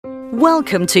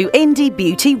Welcome to Indie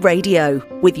Beauty Radio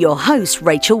with your host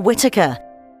Rachel Whitaker,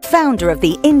 founder of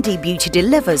the Indie Beauty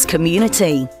Delivers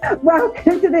community.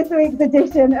 Welcome to this week's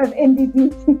edition of Indie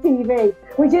Beauty TV,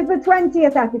 which is the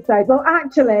 20th episode. Well,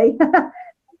 actually,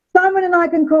 Simon and I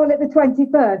can call it the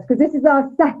 21st because this is our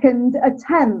second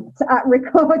attempt at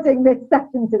recording this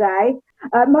session today.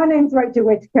 My name's Rachel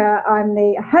Whitaker. I'm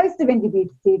the host of Indie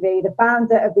Beauty TV, the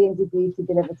founder of the Indie Beauty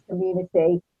Delivers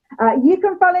community. You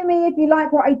can follow me if you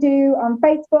like what I do on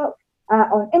Facebook,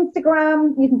 on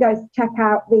Instagram. You can go check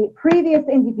out the previous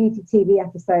Indie Beauty TV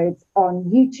episodes on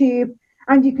YouTube.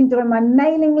 And you can join my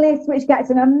mailing list, which gets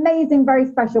an amazing, very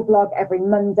special blog every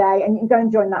Monday. And you can go and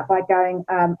join that by going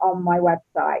on my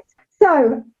website.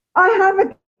 So I have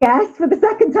a guest for the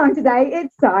second time today.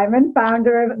 It's Simon,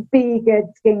 founder of Be Good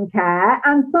Skincare.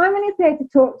 And Simon is here to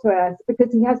talk to us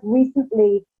because he has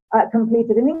recently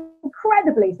completed an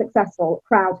incredibly successful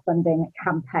crowdfunding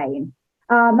campaign.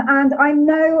 And I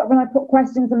know when I put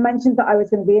questions and mentioned that I was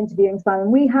going to be interviewing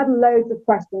Simon, we had loads of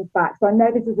questions back. So I know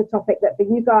this is a topic that for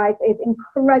you guys is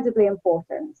incredibly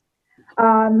important.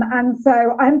 And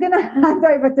so I'm going to hand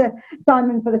over to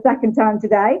Simon for the second time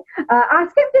today.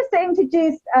 Ask him just to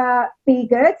introduce Be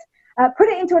Good, put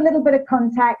it into a little bit of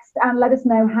context and let us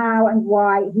know how and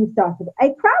why he started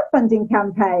a crowdfunding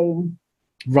campaign.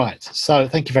 Right. So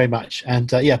thank you very much. And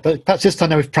but perhaps this time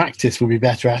now with practice we'll be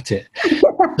better at it.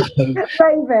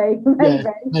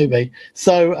 Maybe.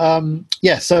 So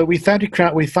so we founded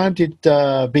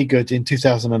Be Good in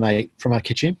 2008 from our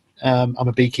kitchen. I'm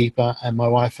a beekeeper, and my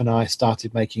wife and I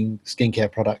started making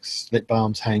skincare products, lip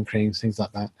balms, hand creams, things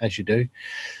like that, as you do.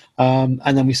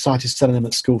 And then we started selling them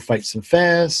at school fetes and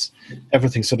fairs.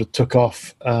 Everything sort of took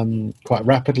off quite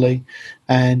rapidly.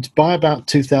 And by about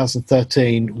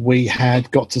 2013, we had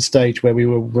got to the stage where we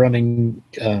were running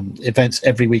events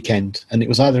every weekend. And it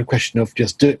was either a question of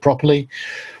just do it properly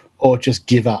or just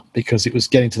give up, because it was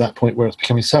getting to that point where it was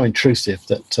becoming so intrusive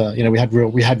that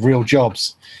we had real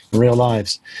jobs, real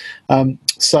lives.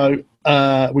 So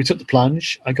we took the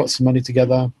plunge. I got some money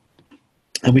together,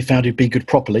 and we founded Be Good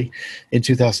properly in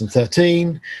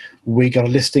 2013. We got a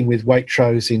listing with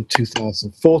Waitrose in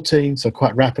 2014, so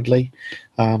quite rapidly.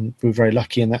 We were very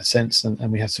lucky in that sense,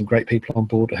 and we had some great people on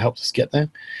board that helped us get there.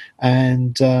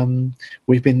 And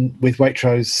we've been with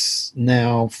Waitrose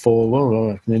now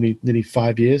for nearly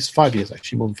 5 years. 5 years,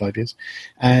 actually, more than 5 years.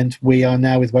 And we are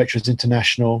now with Waitrose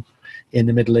International in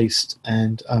the Middle East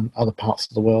and other parts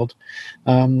of the world.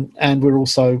 And we're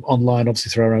also online, obviously,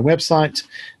 through our own website,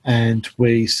 and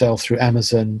we sell through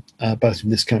Amazon, both in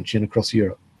this country and across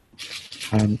Europe.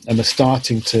 And we're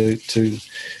starting to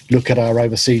look at our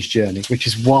overseas journey, which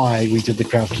is why we did the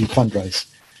Crowdcube fundraise.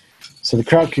 So the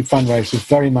Crowdcube fundraise was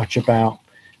very much about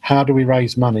how do we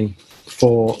raise money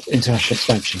for international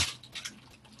expansion.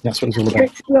 That's what it's all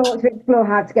about. To explore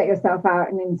how to get yourself out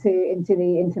and into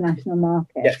the international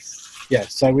market.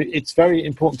 Yes. So it's very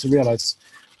important to realise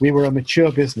we were a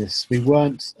mature business. We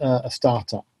weren't a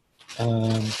startup.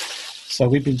 So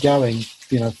we've been going,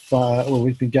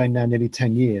 we've been going now nearly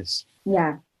 10 years.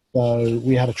 Yeah. So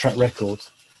we had a track record.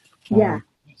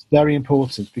 It's very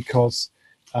important because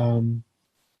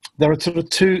there are sort of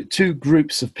two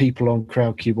groups of people on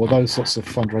Crowdcube or those sorts of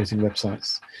fundraising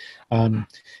websites. And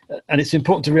it's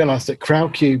important to realise that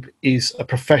Crowdcube is a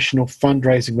professional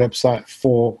fundraising website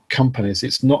for companies.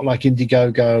 It's not like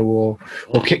Indiegogo or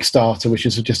Kickstarter, which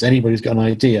is just anybody who's got an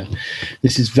idea.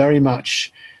 This is very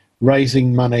much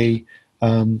raising money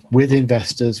with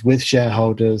investors, with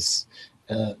shareholders,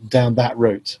 down that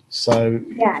route. So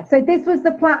this was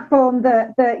the platform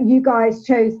that you guys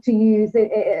chose to use.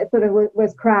 It sort of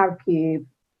was Crowdcube.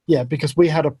 Yeah, because we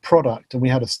had a product and we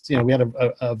had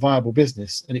a viable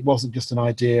business, and it wasn't just an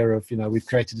idea of we've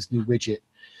created this new widget.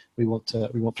 We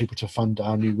want people to fund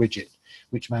our new widget,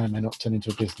 which may or may not turn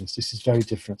into a business. This is very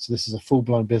different. So this is a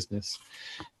full-blown business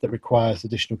that requires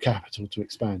additional capital to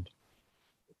expand.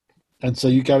 And so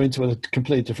you go into a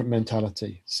completely different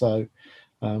mentality. So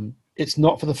it's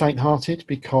not for the faint-hearted,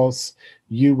 because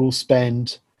you will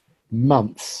spend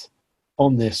months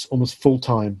on this almost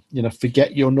full-time.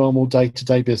 Forget your normal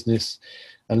day-to-day business.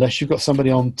 Unless you've got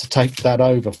somebody on to take that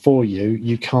over for you,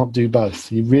 you can't do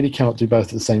both. You really cannot do both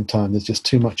at the same time. There's just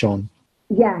too much on.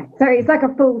 Yeah, so it's like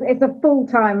a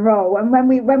full-time role. And when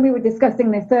we were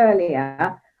discussing this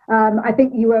earlier, I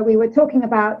think we were talking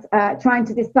about trying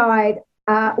to decide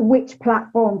which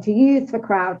platform to use for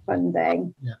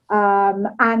crowdfunding. Yeah.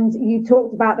 And you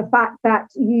talked about the fact that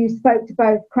you spoke to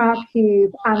both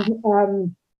Crowdcube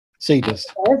and Seedrs.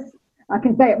 I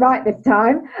can say it right this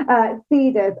time.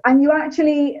 Seedrs. And you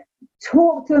actually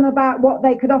talk to them about what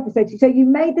they could offer. So you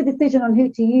made the decision on who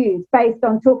to use based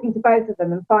on talking to both of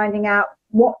them and finding out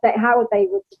how they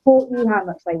would support you, how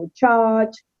much they would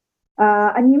charge.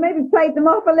 And you maybe played them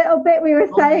off a little bit, we were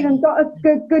saying, and got a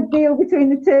good deal between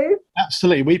the two.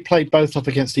 Absolutely. We played both off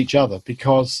against each other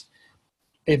because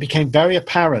it became very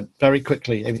apparent very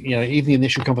quickly, you know, even the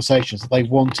initial conversations, that they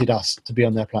wanted us to be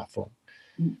on their platform.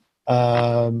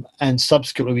 And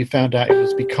subsequently we found out it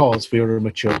was because we were a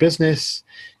mature business,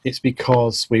 it's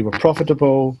because we were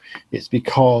profitable, it's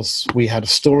because we had a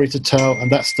story to tell,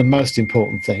 and that's the most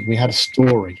important thing. We had a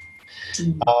story.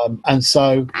 And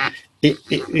so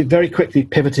it very quickly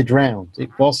pivoted round. It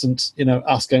wasn't, you know,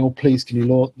 us going, oh, please, can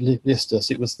you list us?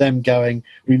 It was them going,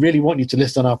 we really want you to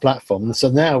list on our platform. And so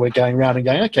now we're going around and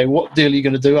going, okay, what deal are you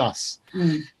going to do us?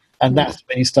 And that's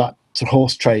when you start to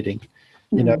horse trading.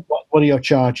 You know, what are your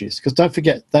charges? Because don't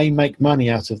forget, they make money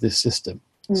out of this system.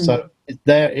 So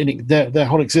their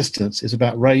whole existence is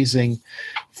about raising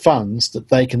funds that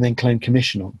they can then claim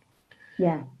commission on.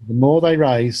 Yeah. The more they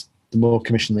raise, the more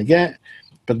commission they get.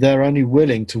 But they're only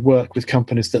willing to work with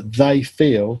companies that they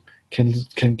feel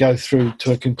can go through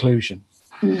to a conclusion.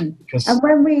 And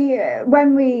when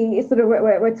we sort of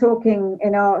were talking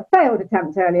in our failed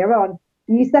attempt earlier on,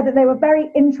 you said that they were very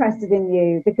interested in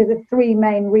you because of three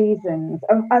main reasons.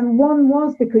 And one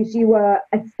was because you were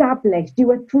established. You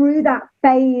were through that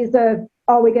phase of,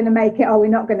 are we going to make it? Are we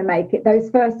not going to make it? Those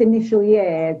first initial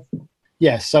years.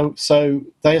 Yes, so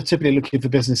they are typically looking for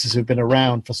businesses who've been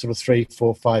around for sort of 3,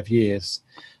 4, 5 years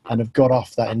and have got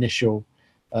off that initial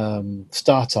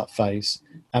startup phase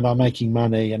and are making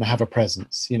money and have a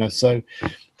presence. You know, so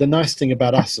the nice thing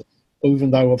about us, even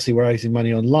though obviously we're raising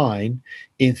money online,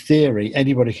 in theory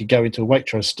anybody could go into a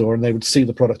Waitrose store and they would see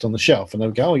the product on the shelf and they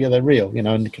would go, oh yeah, they're real, you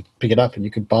know, and you could pick it up and you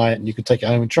could buy it and you could take it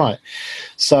home and try it.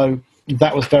 So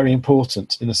that was very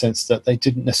important in the sense that they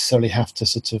didn't necessarily have to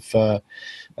sort of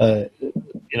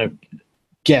you know,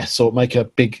 guess or make a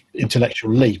big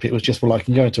intellectual leap. It was just, well, I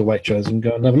can go into a Waitrose and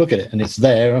go and have a look at it and it's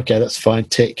there. Okay, that's fine,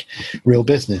 tick, real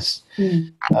business.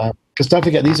 Because don't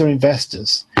forget, these are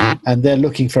investors and they're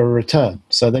looking for a return.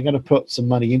 So they're going to put some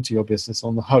money into your business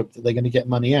on the hope that they're going to get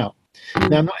money out.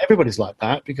 Now, not everybody's like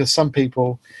that, because some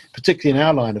people, particularly in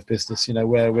our line of business, you know,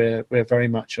 where we're very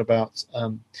much about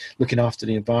looking after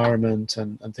the environment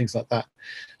and things like that.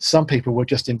 Some people were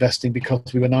just investing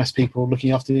because we were nice people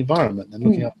looking after the environment and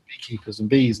looking after beekeepers and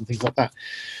bees and things like that.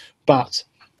 But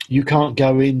you can't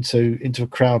go into a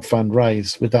crowd fund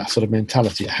raise with that sort of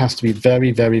mentality. It has to be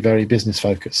very, very, very business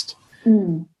focused.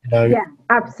 You know, yeah,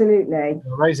 absolutely.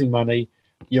 You're raising money,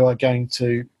 you are going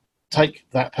to take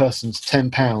that person's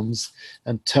 £10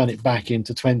 and turn it back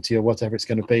into 20 or whatever it's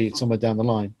going to be somewhere down the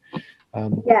line.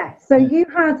 So you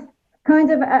had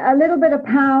kind of a little bit of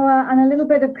power and a little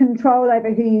bit of control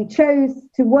over who you chose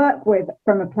to work with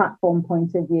from a platform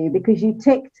point of view, because you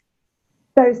ticked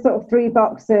those sort of three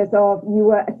boxes of you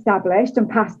were established and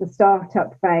past the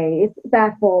startup phase,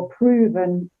 therefore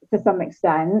proven to some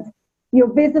extent.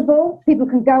 You're visible, people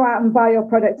can go out and buy your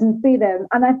products and see them.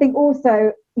 And I think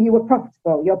also you were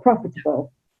profitable, you're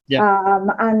profitable.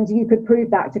 And you could prove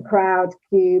that to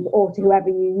Crowdcube or to whoever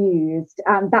you used.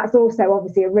 And that's also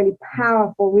obviously a really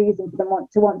powerful reason for them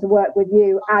to want to work with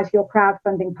you as your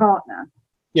crowdfunding partner.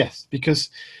 Yes, because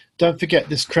don't forget,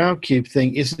 this Crowdcube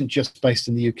thing isn't just based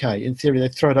in the UK. In theory, they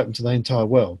throw it up into the entire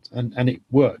world, and it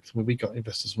worked. Well, we got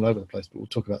investors all over the place, but we'll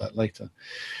talk about that later.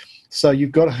 So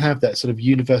you've got to have that sort of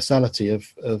universality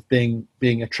of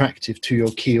being attractive to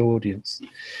your key audience.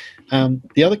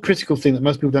 The other critical thing that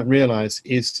most people don't realise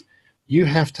is you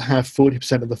have to have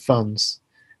 40% of the funds,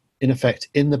 in effect,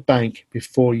 in the bank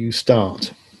before you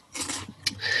start.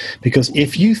 Because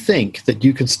if you think that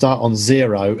you can start on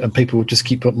zero and people will just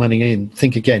keep putting money in,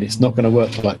 think again, it's not going to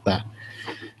work like that.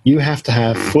 You have to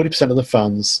have 40% of the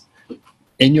funds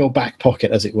in your back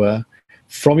pocket, as it were,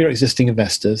 from your existing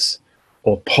investors,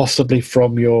 or possibly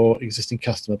from your existing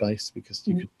customer base, because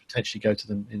you could potentially go to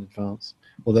them in advance,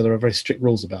 although there are very strict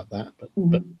rules about that, but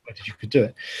you could do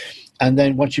it. And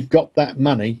then once you've got that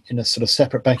money in a sort of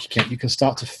separate bank account, you can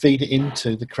start to feed it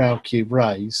into the Crowdcube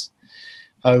raise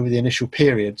over the initial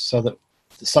period, so that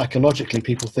psychologically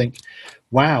people think,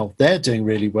 wow, they're doing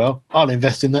really well, I'll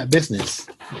invest in that business.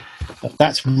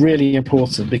 That's really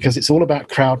important, because it's all about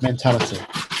crowd mentality.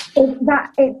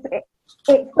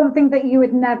 It's something that you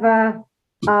would never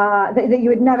that you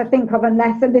would never think of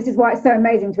unless, and this is why it's so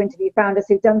amazing to interview founders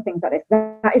who've done things like this.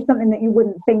 That is something that you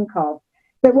wouldn't think of.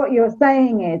 So what you're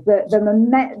saying is that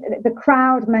the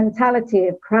crowd mentality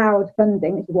of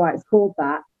crowdfunding, which is why it's called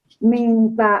that,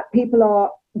 means that people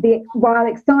are, while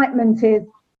excitement is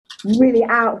really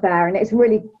out there and it's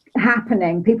really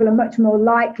happening, people are much more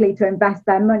likely to invest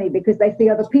their money because they see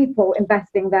other people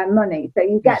investing their money. So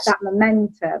you get that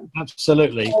momentum.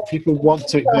 Absolutely. People want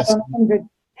to invest.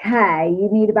 100k, you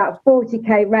need about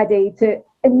 40k ready to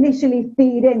initially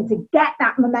feed in to get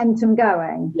that momentum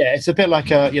going. Yeah, it's a bit like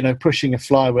pushing a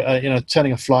flywheel,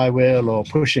 turning a flywheel or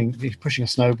pushing a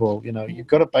snowball. You've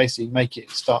got to basically make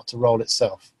it start to roll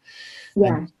itself.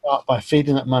 Yeah. And start by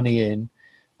feeding that money in,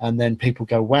 and then people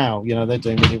go, wow, they're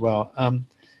doing really well.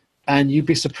 And you'd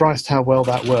be surprised how well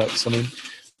that works. I mean,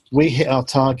 we hit our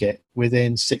target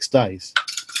within 6 days,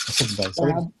 or 7 days,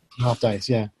 Wow. 6.5 days,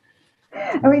 yeah.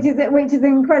 Which is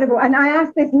incredible. And I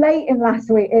asked this late in last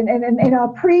week in our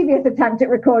previous attempt at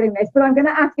recording this, but I'm going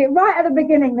to ask it right at the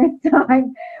beginning this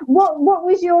time. What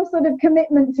was your sort of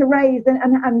commitment to raise,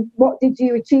 and what did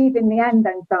you achieve in the end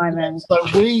then, Simon? So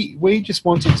we just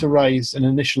wanted to raise an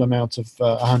initial amount of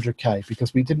 100k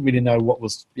because we didn't really know what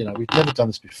was, we've never done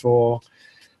this before.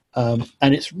 And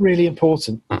it's really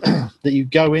important that you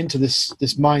go into this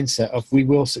mindset of we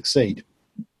will succeed,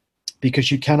 because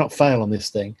you cannot fail on this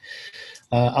thing.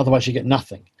 Otherwise you get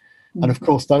nothing. And of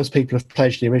course, those people have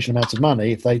pledged the original amount of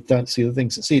money. If they don't see the thing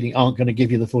succeeding, aren't going to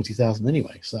give you the 40,000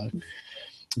 anyway. So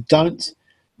don't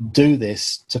do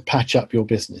this to patch up your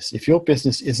business. If your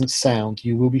business isn't sound,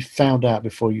 you will be found out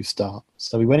before you start.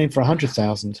 So we went in for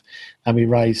 100,000 and we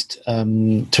raised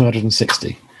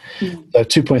 260. So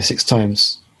 2.6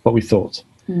 times what we thought.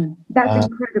 That's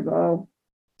incredible.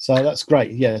 So that's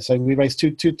great. Yeah. So we raised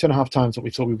two and a half times what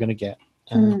we thought we were going to get.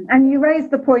 And you raised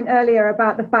the point earlier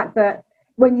about the fact that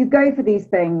when you go for these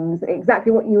things,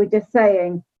 exactly what you were just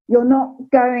saying, you're not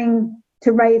going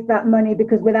to raise that money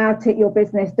because without it, your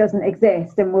business doesn't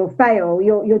exist and will fail.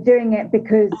 You're doing it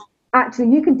because actually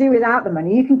you can do without the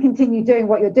money. You can continue doing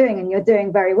what you're doing and you're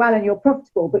doing very well and you're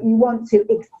profitable, but you want to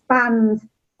expand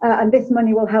and this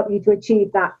money will help you to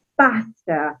achieve that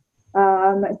faster.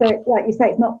 So like you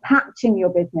say, it's not patching your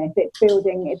business, it's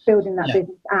building that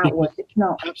business outwards. It's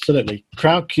not. Absolutely.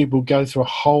 Crowdcube will go through a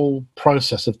whole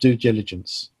process of due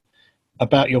diligence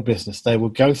about your business. They will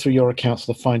go through your accounts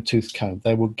with a fine-tooth comb.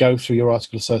 They will go through your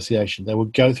article of association. They will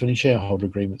go through any shareholder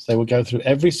agreements. They will go through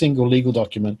every single legal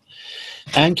document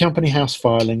and company house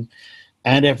filing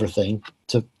and everything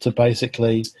to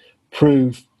basically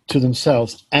prove to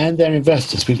themselves and their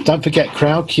investors. Don't forget,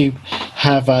 Crowdcube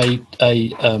have a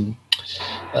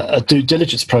due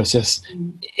diligence process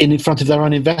in front of their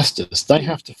own investors. They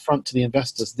have to front to the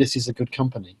investors, this is a good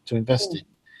company to invest in.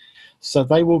 So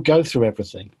they will go through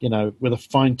everything, with a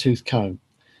fine-tooth comb.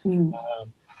 And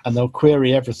they'll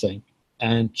query everything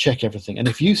and check everything. And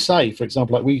if you say, for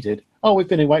example, like we did, we've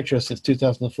been in Waitrose since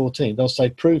 2014, they'll say,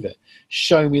 prove it.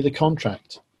 Show me the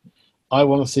contract. I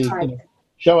want to see,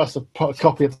 show us a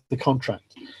copy of the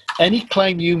contract. Any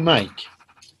claim you make,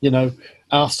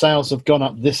 our sales have gone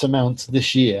up this amount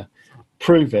this year,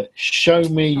 prove it. Show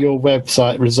me your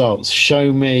website results.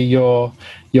 Show me your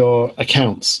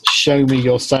accounts. Show me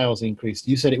your sales increase.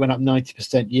 You said it went up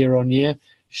 90% year on year.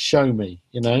 Show me,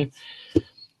 Yeah.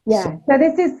 So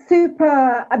this is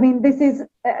super. I mean, this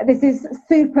is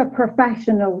super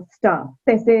professional stuff.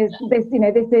 This is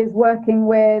working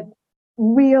with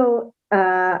real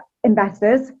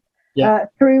investors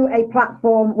through a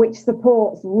platform which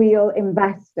supports real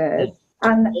investors.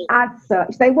 And as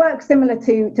such, they work similar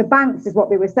to banks, is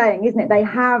what we were saying, isn't it? They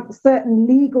have certain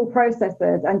legal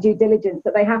processes and due diligence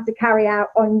that they have to carry out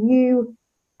on you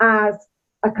as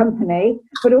a company,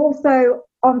 but also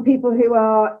on people who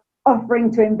are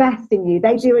offering to invest in you.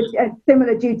 They do a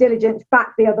similar due diligence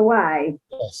back the other way.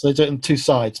 Yes, they do it on two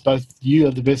sides, both you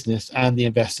of the business and the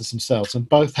investors themselves, and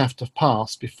both have to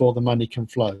pass before the money can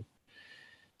flow.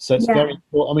 So it's very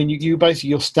important. I mean, you basically,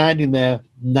 you're standing there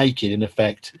naked, in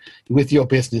effect, with your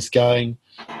business going,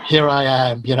 here I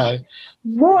am,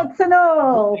 Warts and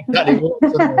all. Exactly,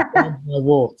 warts and all,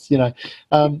 warts,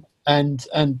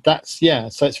 and that's,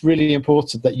 so it's really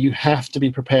important that you have to be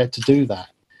prepared to do that.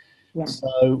 Yeah.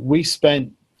 So we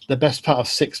spent the best part of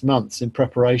 6 months in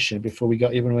preparation before we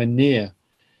got anywhere near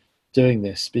doing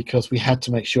this, because we had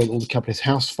to make sure that all the company's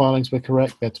house filings were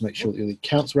correct. We had to make sure that the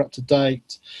accounts were up to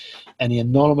date. Any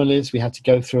anomalies we had to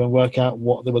go through and work out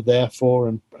what they were there for,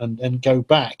 and go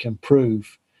back and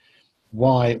prove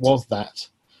why it was that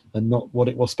and not what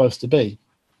it was supposed to be.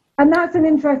 And that's an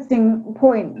interesting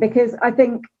point, because I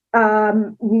think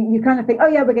you kind of think,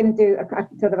 we're going to do a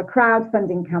sort of a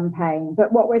crowdfunding campaign.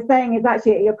 But what we're saying is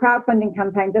actually your crowdfunding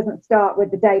campaign doesn't start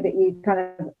with the day that you kind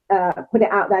of put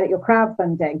it out there that you're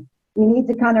crowdfunding. You need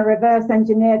to kind of reverse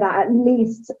engineer that at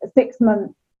least 6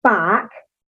 months back.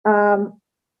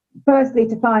 Firstly,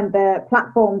 to find the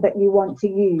platform that you want to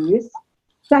use,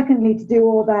 Secondly, to do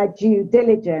all their due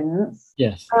diligence.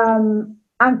 Yes.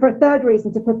 And for a third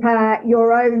reason, to prepare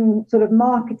your own sort of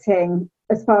marketing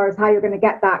as far as how you're going to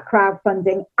get that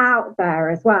crowdfunding out there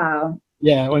as well.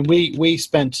 Yeah, when we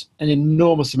spent an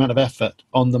enormous amount of effort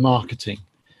on the marketing,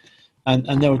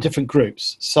 and there were different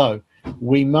groups. So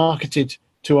we marketed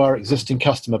to our existing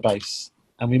customer base,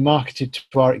 and we marketed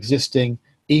to our existing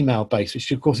email base,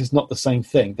 which of course is not the same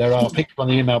thing. There are people on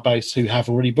the email base who have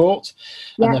already bought,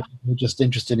 and they're just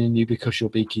interested in you because you're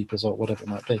beekeepers or whatever it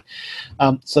might be.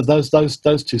 So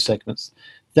those two segments.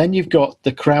 Then you've got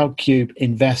the Crowdcube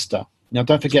investor. Now,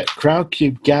 don't forget,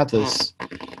 Crowdcube gathers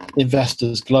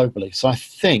investors globally. So I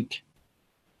think,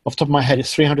 off the top of my head,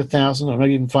 it's 300,000 or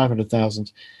maybe even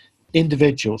 500,000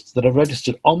 individuals that are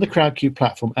registered on the Crowdcube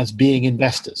platform as being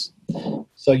investors.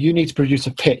 So you need to produce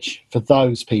a pitch for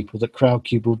those people that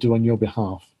Crowdcube will do on your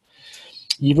behalf.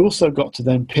 You've also got to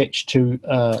then pitch to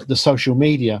the social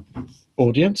media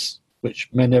audience, which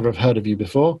may never have heard of you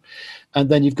before. And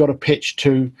then you've got to pitch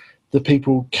to the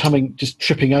people coming, just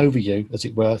tripping over you, as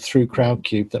it were, through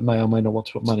Crowdcube that may or may not want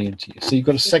to put money into you. So you've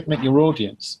got to segment your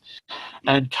audience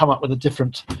and come up with a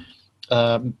different,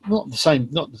 not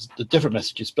the different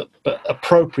messages, but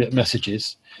appropriate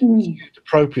messages used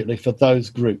appropriately for those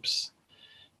groups.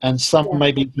 And some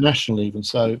maybe international even,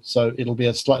 so it'll be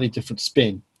a slightly different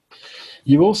spin.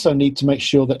 You also need to make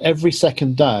sure that every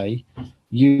second day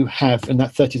you have, in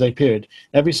that 30-day period,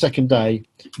 every second day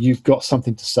you've got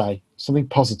something to say, something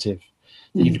positive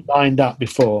that you've lined up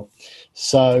before.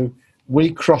 So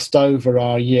we crossed over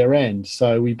our year end.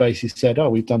 So we basically said,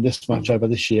 we've done this much over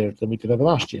this year than we did over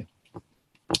last year.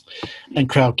 And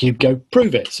Crowdcube go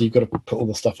prove it. So you've got to put all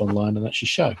the stuff online and actually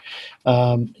show.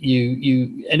 And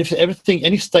if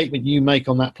any statement you make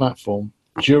on that platform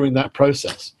during that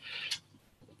process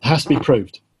has to be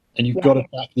proved, and you've got to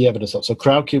back the evidence up. So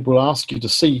Crowdcube will ask you to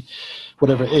see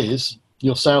whatever it is,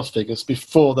 your sales figures,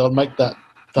 before they'll make that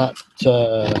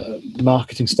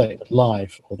marketing statement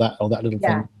live, or that little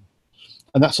thing,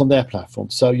 and that's on their platform.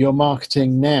 So you're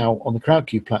marketing now on the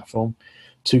Crowdcube platform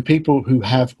to people who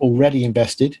have already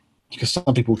invested, because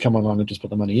some people will come online and just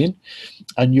put the money in,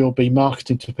 and you'll be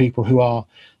marketing to people who are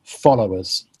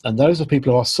followers, and those are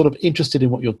people who are sort of interested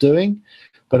in what you're doing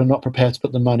but are not prepared to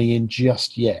put the money in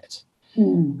just yet.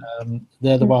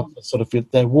 They're the ones that sort of,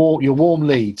 your warm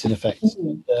leads in effect.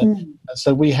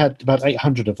 So we had about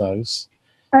 800 of those.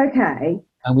 Okay.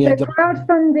 And we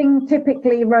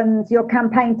crowdfunding your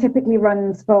campaign typically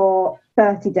runs for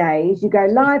 30 days. You go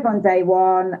live on day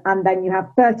one, and then you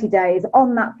have 30 days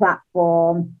on that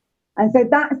platform. And so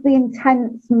that's the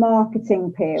intense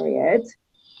marketing period.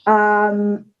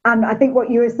 And I think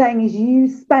what you were saying is you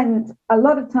spent a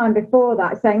lot of time before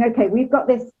that saying, okay, we've got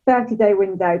this 30-day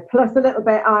window plus a little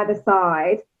bit either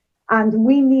side, and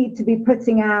we need to be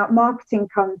putting out marketing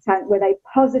content with a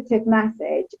positive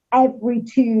message every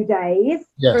 2 days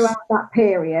throughout that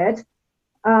period.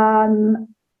 And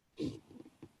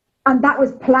that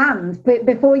was planned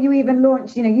before you even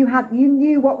launched. You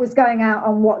knew what was going out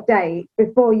on what date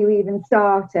before you even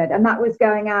started, and that was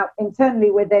going out internally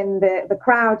within the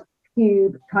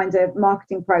Crowdcube kind of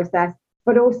marketing process,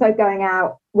 but also going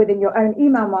out within your own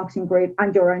email marketing group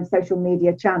and your own social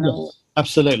media channels. Yes,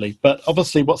 absolutely. But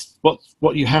obviously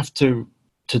what you have to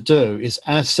do is,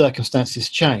 as circumstances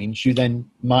change, you then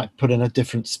might put in a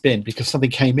different spin because something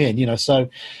came in, so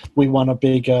we won an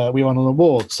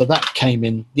award. So that came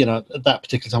in, at that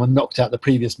particular time and knocked out the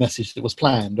previous message that was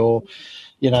planned, or,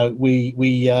 we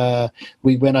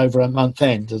went over a month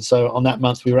end. And so on that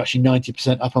month, we were actually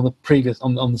 90% up on the previous,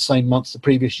 on the same month the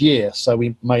previous year. So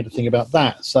we made a thing about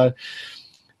that. So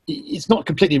it's not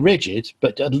completely rigid,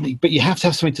 but you have to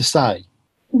have something to say.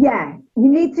 Yeah, you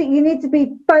need to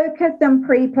be focused and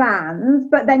pre-planned,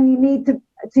 but then you need to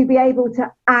be able to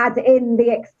add in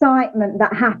the excitement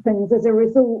that happens as a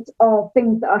result of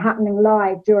things that are happening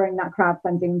live during that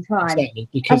crowdfunding time. Exactly,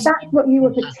 and that's what you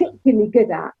were particularly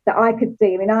good at, that I could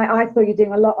see. I mean, I saw you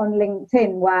doing a lot on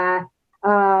LinkedIn where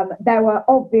there were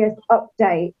obvious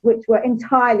updates which were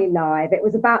entirely live. It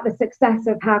was about the success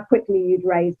of how quickly you'd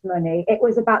raised money. It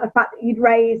was about the fact that you'd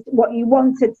raised what you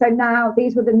wanted. So now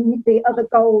these were the other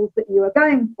goals that you were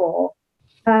going for.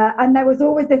 And there was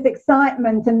always this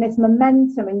excitement and this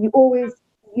momentum, and you always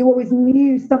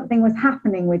knew something was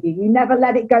happening with you. You never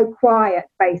let it go quiet,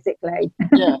 basically.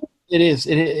 Yeah, it is.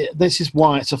 This is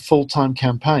why it's a full-time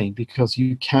campaign, because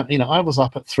you can't, I was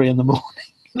up at 3 a.m.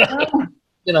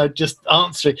 Just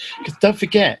answering, because don't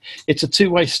forget, it's a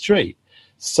two-way street.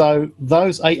 So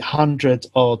those 800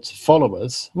 odd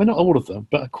followers, not all of them,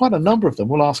 but quite a number of them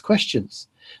will ask questions.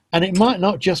 And it might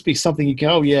not just be something you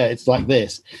go, oh, yeah, it's like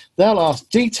this. They'll ask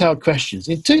detailed questions.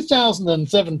 In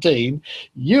 2017,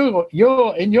 you're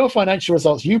in your financial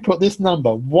results, you put this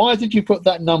number. Why did you put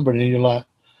that number in? And you're like,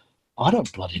 I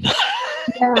don't bloody know.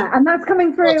 Yeah, and that's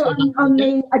coming through on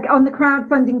the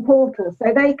crowdfunding portal.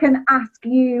 So they can ask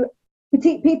you,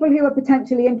 people who are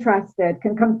potentially interested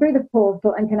can come through the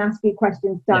portal and can ask you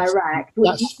questions direct.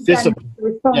 Yes, that's visible.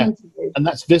 And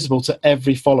that's visible to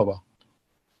every follower.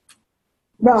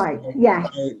 Right, yeah.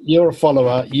 So you're a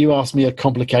follower, you asked me a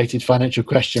complicated financial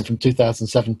question from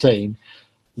 2017.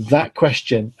 That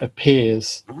question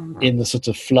appears in the sort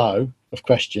of flow of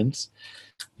questions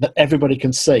that everybody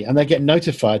can see, and they get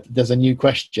notified that there's a new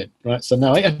question, right? So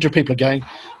now 800 people are going,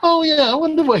 oh, yeah, I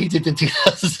wonder what he did in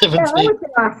 2017. Yeah, I would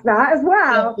ask that as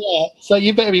well. Yeah. So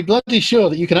you better be bloody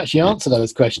sure that you can actually answer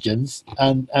those questions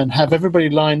and have everybody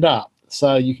lined up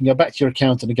so you can go back to your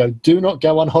accountant and go, do not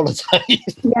go on holiday.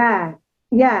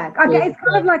 Yeah, it's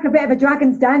kind of like a bit of a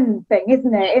Dragon's Den thing,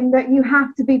 isn't it? In that you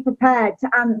have to be prepared to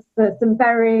answer some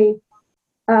very,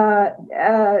 they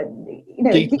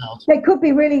could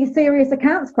be really serious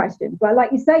accounts questions. But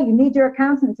like you say, you need your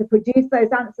accountant to produce those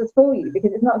answers for you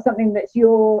because it's not something that's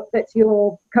your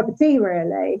cup of tea,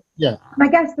 really. Yeah. And I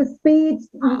guess the speed,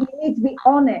 you need to be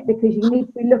on it because you need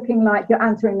to be looking like you're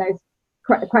answering those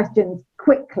questions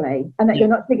quickly, and that you're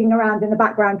not digging around in the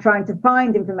background trying to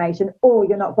find information, or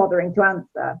you're not bothering to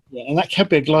answer. Yeah, and that can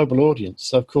be a global audience.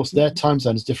 So of course their time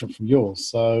zone is different from yours.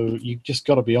 So you just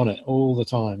got to be on it all the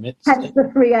time. Hence the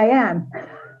 3 a.m.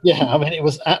 Yeah, I mean, it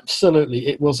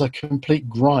was a complete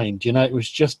grind. You know, it was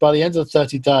just by the end of the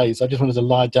 30 days, I just wanted to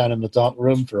lie down in the dark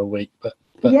room for a week. But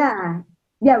yeah,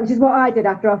 which is what I did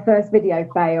after our first video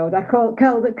failed. I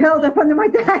curled up under my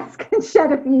desk and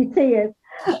shed a few tears.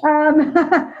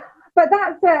 But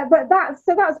that's very,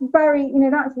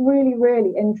 that's really,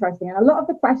 really interesting. And a lot of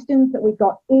the questions that we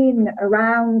got in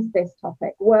around this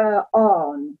topic were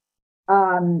on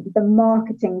the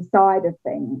marketing side of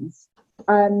things.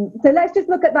 So let's just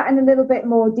look at that in a little bit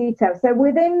more detail. So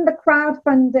within the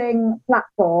crowdfunding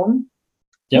platform,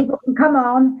 people can come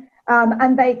on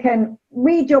and they can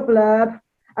read your blurb.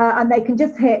 And they can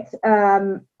just hit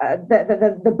the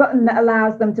button that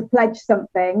allows them to pledge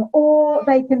something, or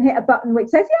they can hit a button which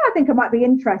says, I think I might be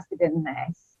interested in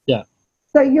this. Yeah.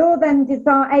 So you're then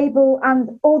able,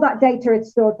 and all that data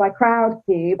is stored by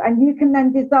Crowdcube, and you can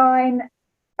then design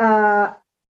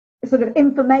sort of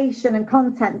information and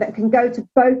content that can go to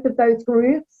both of those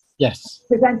groups. Yes.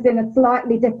 Presented in a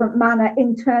slightly different manner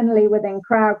internally within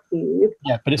Crowdcube.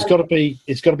 Yeah, but it's got to be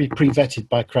pre-vetted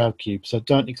by Crowdcube. So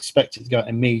don't expect it to go out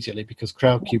immediately because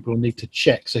Crowdcube will need to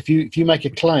check. So if you make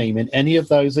a claim in any of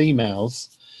those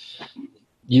emails,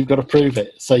 you've got to prove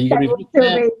it. So you've got to be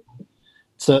prepared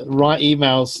to write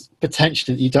emails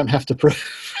potentially that you don't have to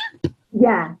prove.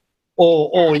 Yeah.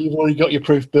 Or you've already got your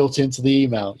proof built into the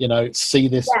email, see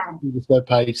this web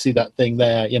page, see that thing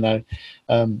there,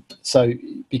 so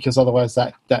because otherwise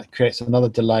that creates another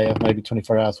delay of maybe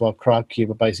 24 hours while Crowdcube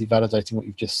are basically validating what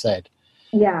you've just said.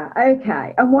 Yeah,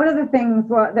 okay. And one of the things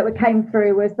that came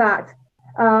through was that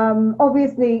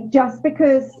obviously just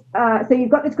because, so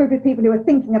you've got this group of people who are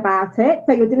thinking about it,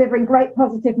 so you're delivering great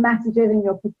positive messages and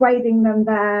you're persuading them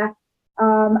there.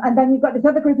 And then you've got this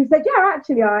other group who said,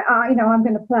 actually, I'm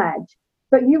going to pledge.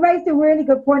 But you raised a really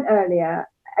good point earlier,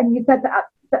 and you said that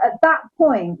at that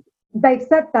point, they've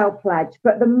said they'll pledge,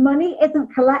 but the money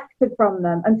isn't collected from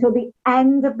them until the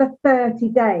end of the 30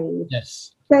 days.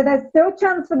 Yes. So there's still a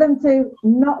chance for them to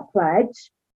not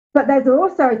pledge, but there's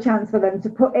also a chance for them to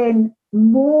put in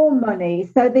more money.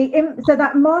 So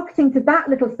that marketing to that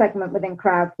little segment within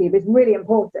Crowdcube is really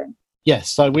important. Yes,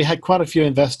 so we had quite a few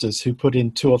investors who put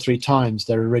in 2 or 3 times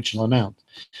their original amount.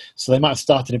 So they might have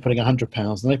started in putting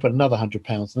 £100, and they put another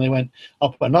 £100, and they went,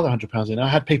 I'll put another £100 in. I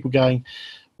had people going,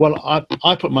 well,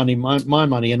 I put my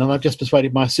money in, and I've just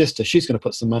persuaded my sister. She's going to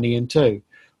put some money in too.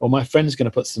 Or my friend's going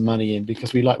to put some money in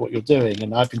because we like what you're doing.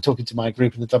 And I've been talking to my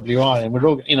group in the WI, and we're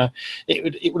all,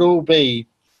 it would all be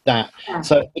that. Yeah.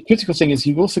 So the critical thing is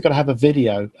you've also got to have a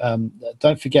video.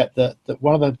 Don't forget that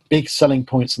one of the big selling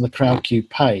points on the Crowdcube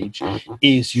page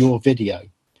is your video,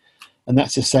 and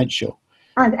that's essential.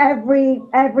 And every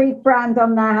brand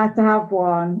on there has to have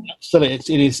one.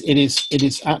 Absolutely, it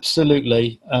is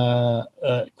absolutely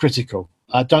critical.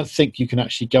 I don't think you can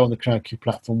actually go on the Crowdcube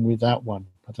platform without one.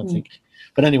 I don't think.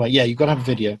 But anyway, yeah, you've got to have a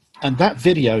video, and that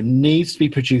video needs to be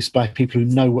produced by people who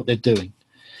know what they're doing.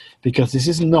 Because this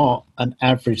is not an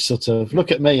average sort of, look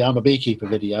at me, I'm a beekeeper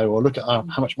video, or look at how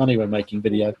much money we're making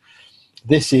video.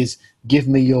 This is give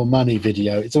me your money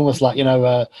video. It's almost like,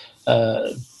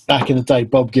 back in the day,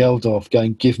 Bob Geldof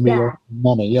going, "Give me Yeah. your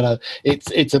money." You know,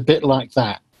 it's a bit like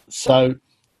that. So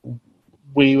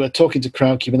we were talking to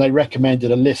Crowdcube, and they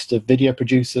recommended a list of video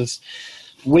producers.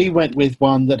 We went with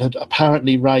one that had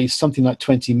apparently raised something like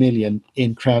 20 million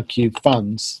in Crowdcube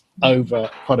funds over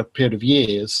quite a period of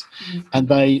years, and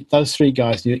those three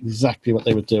guys knew exactly what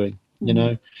they were doing. You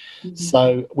know,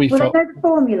 so we felt. They know the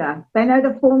formula. They know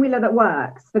the formula that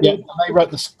works for Yeah, these. they wrote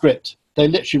the script. They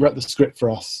literally wrote the script for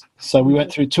us. So we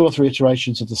went through 2 or 3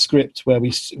 iterations of the script where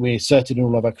we inserted in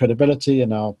all of our credibility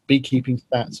and our beekeeping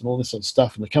stats and all this sort of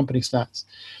stuff and the company stats.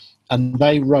 And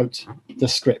they wrote the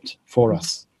script for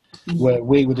us where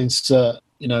we would insert,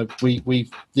 you know, we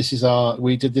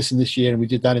did this in this year and we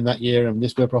did that in that year and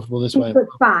this we're profitable this way. Good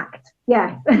fact,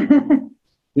 yes.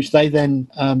 Which they then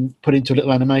put into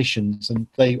little animations and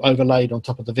they overlaid on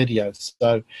top of the videos.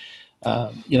 So,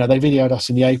 you know, they videoed us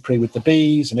in the apiary with the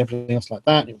bees and everything else like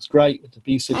that. It was great with the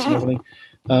bee suits and everything.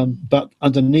 But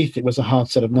underneath it was a hard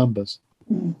set of numbers.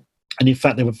 And in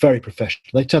fact, they were very professional.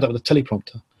 They turned up with a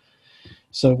teleprompter.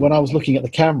 So when I was looking at the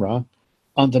camera,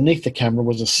 underneath the camera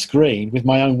was a screen with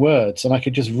my own words, and I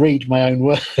could just read my own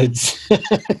words.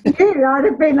 I'd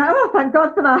have been like, oh, thank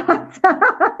God for that.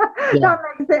 That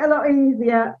makes it a lot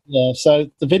easier. Yeah, so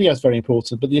the video is very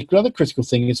important. But the other critical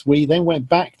thing is we then went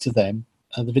back to them,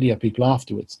 the video people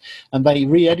afterwards, and they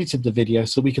re-edited the video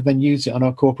so we could then use it on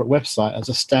our corporate website as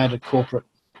a standard corporate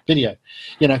video.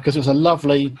 You know, because it was a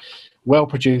lovely,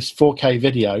 well-produced 4K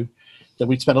video that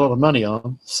we'd spent a lot of money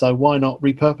on, so why not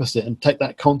repurpose it and take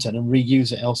that content and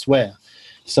reuse it elsewhere?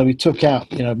 So we took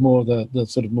out, you know, more of the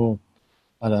sort of more,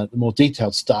 I don't know, the more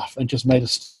detailed stuff and just made a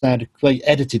standard, they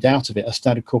edited out of it a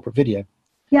standard corporate video.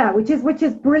 Yeah, which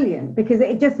is brilliant, because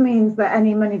it just means that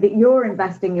any money that you're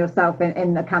investing yourself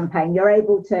in the campaign, you're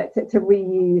able to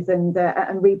reuse and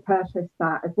repurpose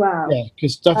that as well. Yeah,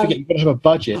 because don't forget, you've got to have a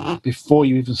budget before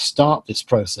you even start this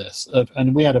process.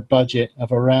 And we had a budget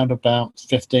of around about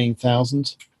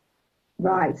 15,000.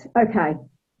 Right. Okay.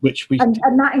 Which we and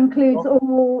that includes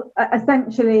all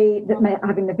essentially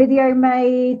having the video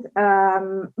made,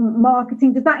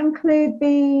 marketing. Does that include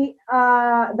the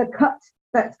cut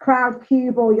that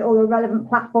Crowdcube or your relevant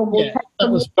platform will take?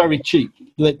 That was very cheap.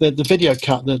 The video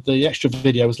cut, the extra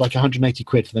video was like 180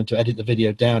 quid for them to edit the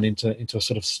video down into a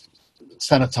sort of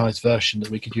sanitized version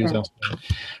that we could use elsewhere.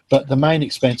 But the main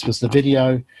expense was the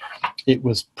video, it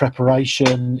was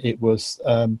preparation, it was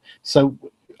so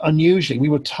unusually we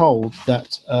were told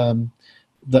that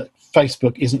that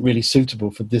Facebook isn't really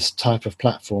suitable for this type of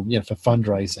platform, you know, for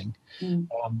fundraising.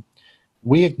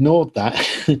 We ignored that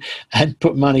and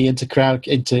put money into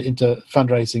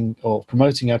fundraising or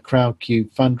promoting our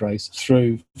Crowdcube fundraise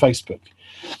through Facebook,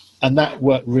 and that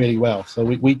worked really well. So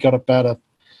we got about a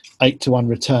 8-to-1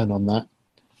 return on that,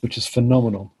 which is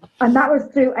phenomenal. And that was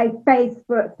through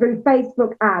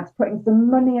Facebook ads, putting some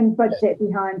money and budget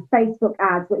behind Facebook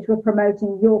ads, which were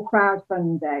promoting your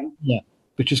crowdfunding. Yeah.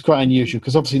 Which is quite unusual,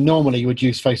 because obviously normally you would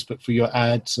use Facebook for your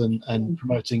ads and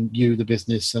promoting you, the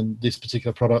business, and this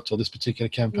particular product or this particular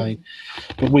campaign.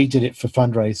 But we did it for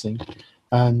fundraising,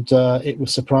 and it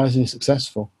was surprisingly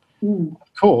successful. Of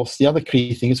course, the other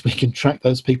key thing is we can track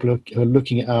those people who are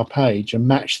looking at our page and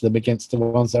match them against the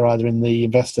ones that are either in the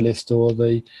investor list or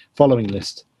the following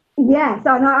list. Yes,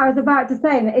 and I was about to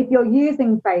say that if you're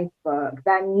using Facebook,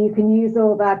 then you can use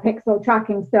all their pixel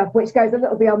tracking stuff, which goes a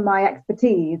little beyond my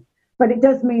expertise. But it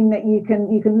does mean that you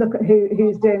can look at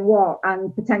who's doing what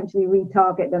and potentially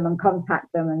retarget them and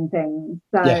contact them and things.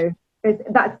 So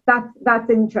that's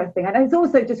interesting, and it's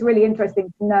also just really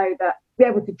interesting to know that be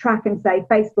able to track and say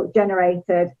Facebook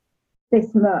generated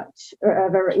this much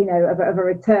of a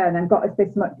return and got us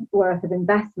this much worth of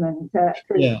investment.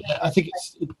 I think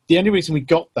the only reason we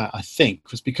got that, I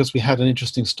think, was because we had an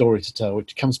interesting story to tell,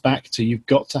 which comes back to you've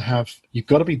got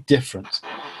to be different.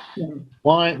 Yeah.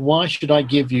 Why should I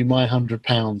give you my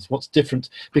 £100? What's different?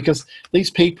 Because these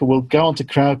people will go onto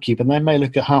Crowdcube and they may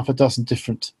look at half a dozen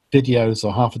different videos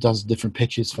or half a dozen different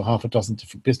pitches for half a dozen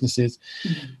different businesses.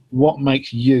 What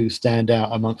makes you stand out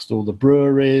amongst all the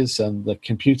breweries and the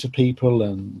computer people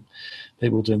and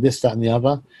people doing this, that, and the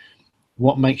other?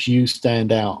 What makes you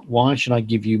stand out? Why should I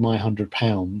give you my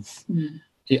 £100?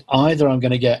 Either I'm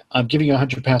giving you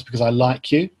 £100 because I like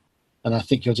you, and I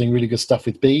think you're doing really good stuff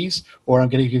with bees, or I'm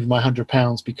going to give you my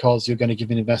 £100 because you're going to give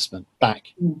me an investment back,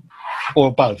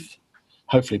 or both.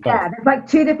 Hopefully both. Yeah, there's like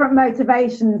two different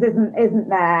motivations, isn't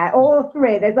there? Or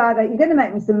three. There's either you're going to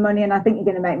make me some money, and I think you're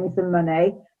going to make me some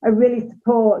money. I really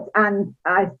support and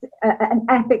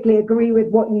ethically agree with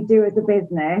what you do as a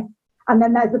business. And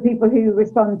then there's the people who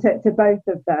respond to both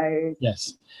of those.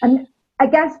 Yes. And I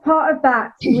guess part of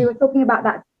that, we were talking about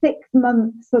that 6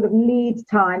 months sort of lead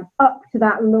time up to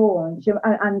that launch,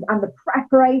 and the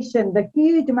preparation, the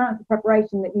huge amounts of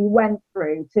preparation that you went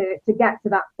through to get to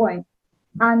that point.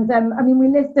 And I mean, we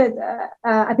listed,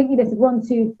 I think you listed 1,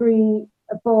 2, 3,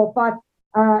 4,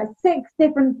 5, 6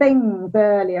 different things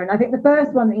earlier. And I think the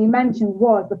first one that you mentioned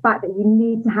was the fact that you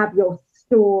need to have your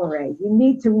story. You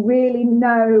need to really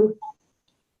know,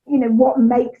 what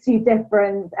makes you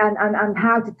different, and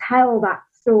how to tell that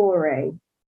story.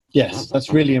 Yes,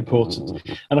 that's really important.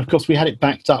 And of course, we had it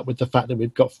backed up with the fact that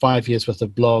we've got 5 years worth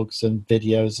of blogs and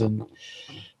videos and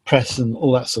press and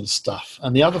all that sort of stuff.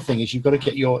 And the other thing is, you've got to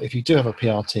get if you do have a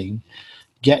PR team,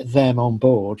 get them on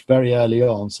board very early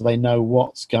on so they know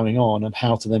what's going on and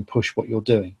how to then push what you're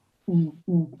doing.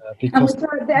 Mm-hmm.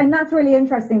 And that's really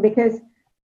interesting, because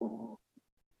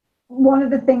one of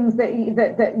the things that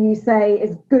you say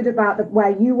is good about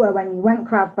where you were when you went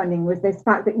crowdfunding was this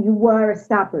fact that you were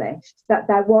established, that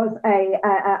there was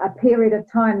a period of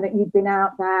time that you'd been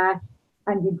out there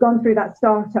and you'd gone through that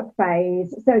startup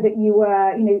phase, so that you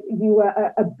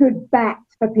were a good bet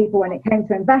for people when it came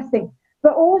to investing.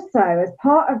 But also, as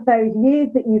part of those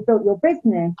years that you've built your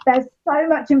business, there's so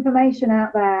much information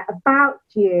out there about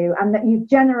you and that you've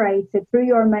generated through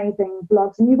your amazing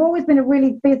blogs. And you've always been a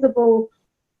really visible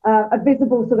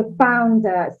sort of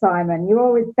founder, Simon. You're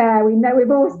always there. We know,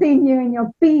 we've all seen you in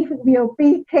your bee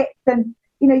kits, and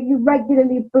you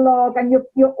regularly blog, and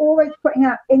you're always putting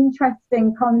out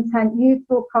interesting content,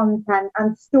 useful content,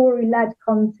 and story-led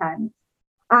content.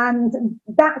 And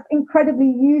that's incredibly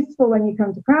useful when you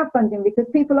come to crowdfunding, because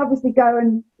people obviously go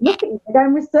and look at you, they go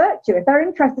and research you. If they're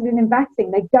interested in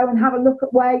investing, they go and have a look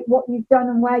at what you've done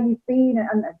and where you've been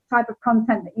and the type of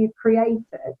content that you've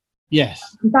created.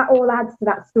 Yes. That all adds to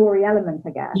that story element,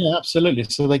 I guess. Yeah, absolutely.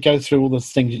 So they go through all the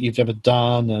things that you've ever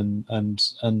done and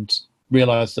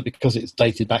realise that because it's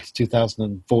dated back to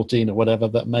 2014 or whatever,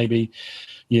 that maybe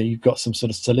you've got some sort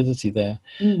of solidity there.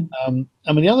 I mean,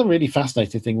 the other really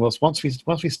fascinating thing was once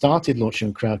we started launching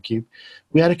on Crowdcube,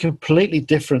 we had a completely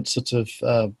different sort of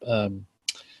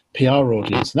PR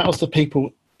audience, and that was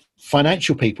the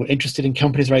financial people interested in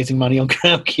companies raising money on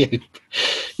Crowdcube.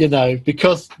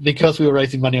 Because we were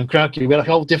raising money on Crowdcube, we had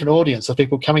a whole different audience of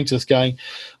people coming to us going,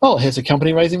 oh, here's a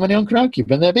company raising money on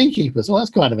Crowdcube and they're beekeepers. Well, that's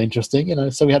kind of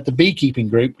interesting. So we had the beekeeping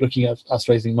group looking at us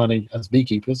raising money as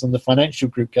beekeepers, and the financial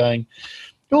group going,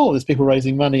 oh, there's people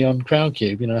raising money on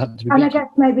Crowdcube. And I guess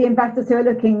maybe investors who are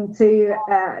looking to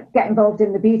get involved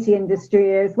in the beauty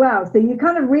industry as well. So you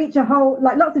kind of reach a whole,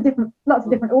 lots of different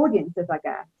audiences, I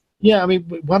guess. Yeah, I mean,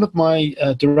 one of my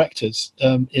directors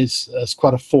is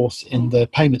quite a force in the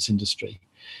payments industry.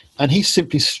 And he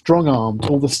simply strong-armed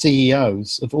all the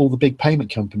CEOs of all the big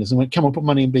payment companies and went, come on, put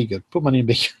money in BeGood, put money in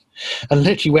BeGood. And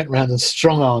literally went around and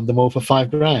strong-armed them all for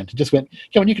 $5,000. And just went,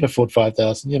 come on, you can afford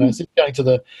 5,000. It's going to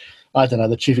the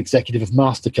chief executive of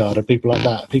MasterCard or people like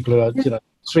that, people who are,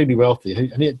 extremely wealthy.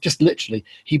 And it just literally,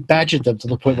 he badgered them to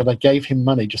the point where they gave him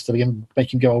money just to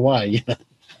make him go away.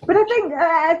 But I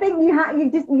think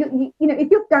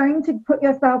if you're going to put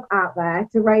yourself out there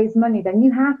to raise money, then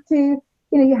you have to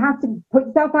put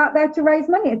yourself out there to raise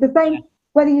money. It's the same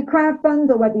whether you crowdfund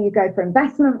or whether you go for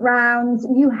investment rounds.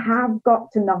 You have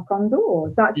got to knock on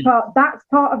doors. That's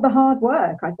part of the hard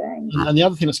work, I think. And the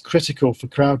other thing that's critical for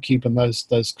Crowdcube and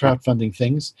those crowdfunding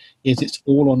things is it's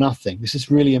all or nothing. This is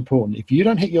really important. If you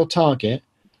don't hit your target,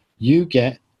 you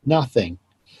get nothing.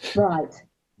 Right.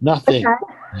 Nothing.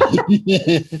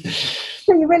 Okay.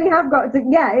 So you really have got to,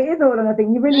 it is all or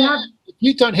nothing. You really have. If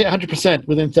you don't hit 100%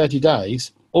 within 30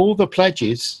 days, all the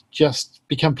pledges just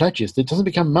become pledges. It doesn't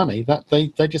become money. That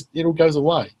it all goes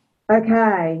away.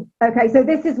 Okay. So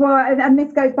this is why, and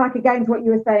this goes back again to what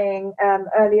you were saying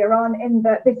earlier on, in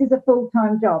that this is a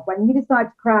full-time job. When you decide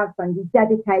to crowdfund, you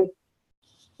dedicate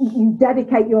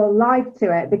your life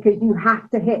to it, because you have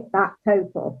to hit that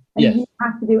total, and yes. You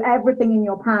have to do everything in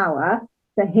your power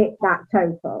to hit that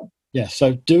total. Yeah.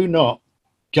 So do not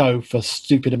go for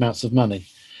stupid amounts of money.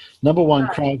 Number one,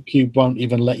 Crowdcube won't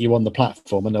even let you on the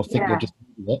platform, and they'll think you're just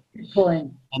doing it. Good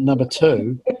point. And number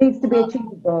two, it needs to be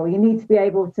achievable. You need to be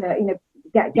able to,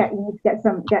 get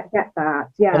that.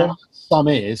 Yeah. Whatever the sum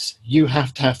is, you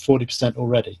have to have 40%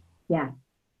 already. Yeah.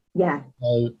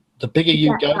 So the bigger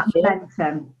you go for,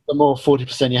 momentum, the more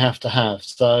 40% you have to have.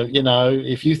 So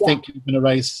if you think you're going to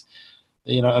raise,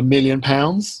 £1 million,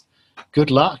 good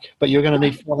luck, but you're going to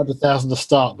need 400,000 to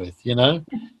start with.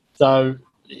 So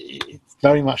it's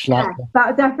very much like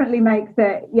that definitely makes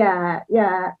it. Yeah.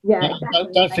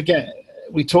 Don't forget,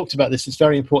 we talked about this. It's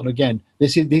very important. Again,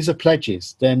 these are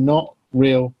pledges. They're not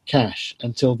real cash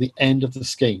until the end of the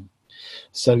scheme.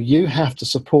 So you have to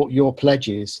support your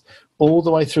pledges all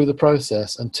the way through the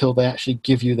process until they actually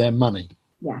give you their money.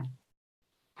 Yeah.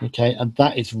 Okay, and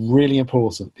that is really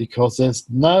important, because there's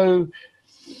no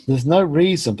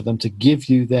reason for them to give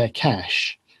you their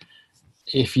cash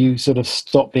if you sort of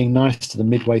stop being nice to them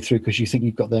midway through because you think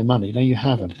you've got their money. No, you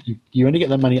haven't. You only get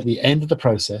their money at the end of the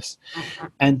process.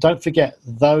 And don't forget,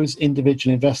 those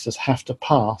individual investors have to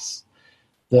pass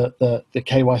the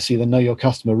KYC, the Know Your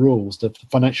Customer rules, the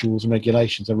financial rules and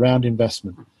regulations around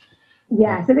investment.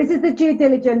 Yeah, so this is the due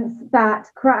diligence that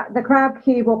the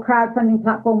Crowdcube or crowdfunding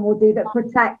platform will do that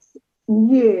protects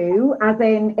you, as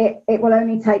in it will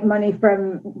only take money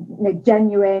from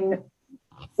genuine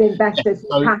investors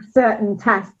who pass certain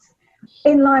tests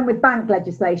in line with bank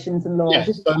legislations and laws.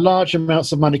 Yes, so large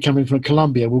amounts of money coming from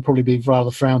Colombia will probably be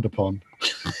rather frowned upon.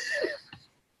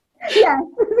 Yes,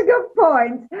 that's a good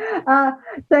point.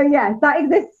 So yes, that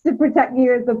exists to protect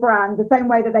you as a brand, the same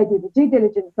way that they do the due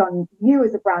diligence on you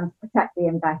as a brand to protect the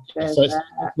investors. So it's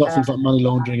not things like money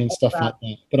laundering and stuff like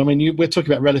that. But I mean, we're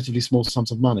talking about relatively small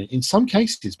sums of money in some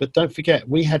cases. But don't forget,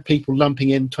 we had people lumping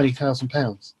in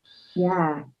 £20,000.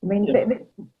 Yeah, I mean,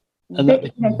 and that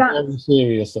becomes very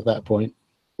serious at that point.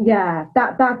 Yeah,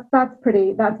 that's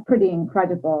pretty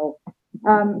incredible.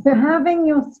 So having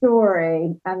your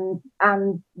story and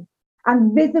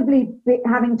visibly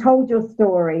having told your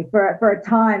story for a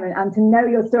time and to know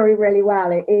your story really well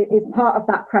is part of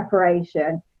that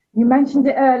preparation. You mentioned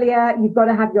it earlier. You've got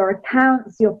to have your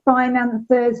accounts, your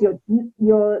finances, your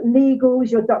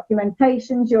legals, your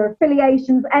documentations, your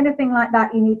affiliations, anything like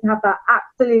that. You need to have that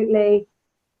absolutely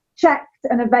checked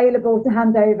and available to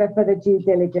hand over for the due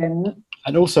diligence.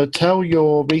 And also tell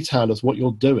your retailers what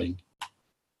you're doing.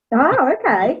 Oh,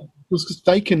 okay. Because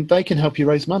they can help you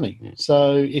raise money.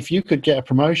 So if you could get a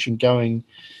promotion going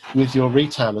with your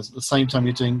retailers at the same time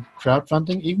you're doing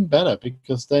crowdfunding, even better,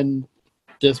 because then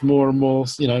there's more and more,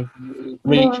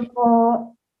 reach. More and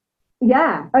more.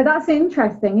 Yeah. Oh, that's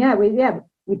interesting. Yeah, we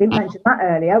didn't mention that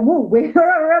earlier. Whoa,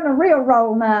 we're on a real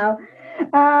roll now.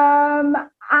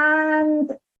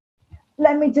 And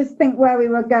let me just think where we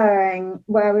were going,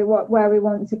 where we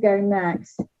want to go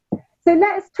next. So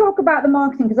let's talk about the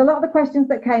marketing, because a lot of the questions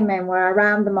that came in were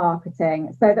around the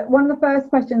marketing. So that one of the first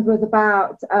questions was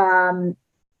about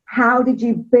how did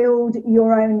you build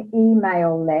your own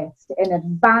email list in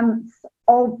advance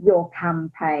of your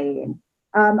campaign?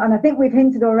 And I think we've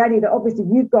hinted already that obviously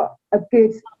you've got a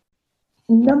good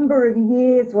number of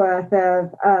years worth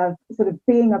of sort of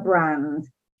being a brand,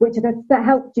 which that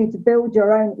helped you to build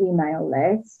your own email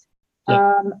list.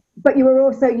 Yeah. But you were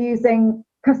also using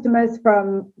customers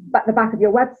from the back of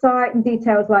your website and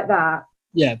details like that.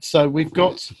 Yeah, so we've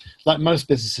got, like most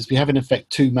businesses, we have in effect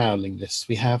two mailing lists.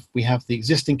 We have the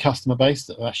existing customer base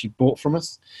that have actually bought from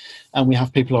us, and we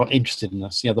have people who are interested in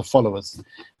us, the followers.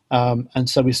 And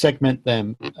so we segment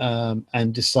them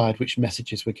and decide which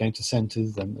messages we're going to send to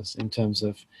them in terms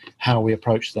of how we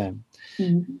approach them.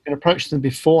 Mm-hmm. We can approach them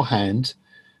beforehand,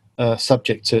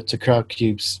 subject to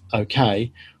Crowdcube's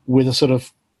okay, with a sort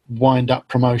of wind-up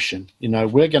promotion.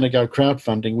 We're going to go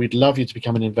crowdfunding. We'd love you to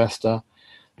become an investor.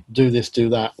 Do this, do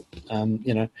that. And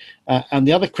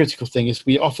the other critical thing is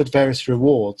we offered various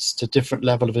rewards to different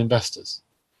level of investors,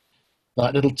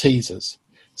 like little teasers.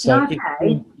 So if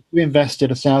you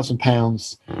invested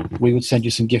 £1,000, we would send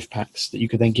you some gift packs that you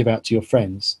could then give out to your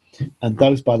friends. And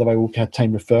those, by the way, will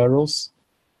contain referrals,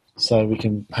 so we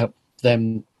can help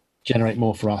them generate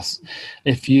more for us.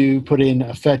 If you put in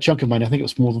a fair chunk of money, I think it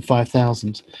was more than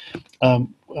 5,000.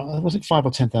 Was it 5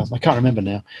 or 10,000? I can't remember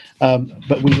now.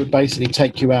 But we would basically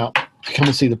take you out to come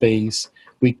and see the bees.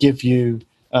 We'd give you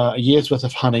a year's worth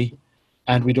of honey,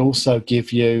 and we'd also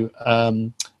give you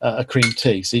a cream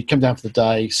tea. So you'd come down for the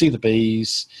day, see the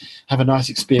bees, have a nice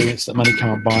experience that money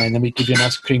can't buy, and then we'd give you a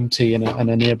nice cream tea in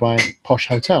a nearby posh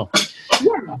hotel.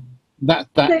 Yeah. That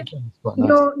so is quite nice.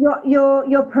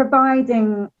 You're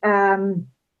providing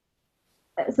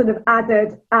sort of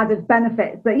added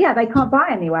benefits that they can't buy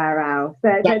anywhere else.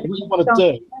 That's what you want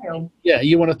to do. Yeah,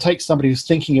 you want to take somebody who's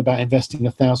thinking about investing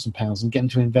 £1,000 and get them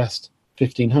to invest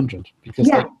 1,500, because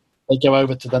they go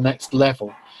over to the next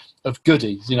level of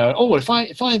goodies. If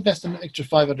I invest an extra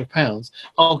 £500,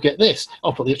 I'll get this.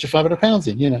 I'll put the extra £500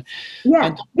 in.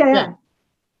 Yeah.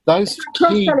 Those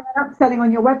key upselling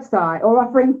on your website, or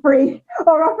offering free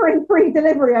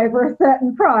delivery over a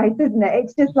certain price, isn't it?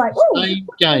 It's just like same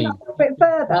game. A bit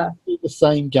further. The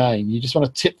same game. You just want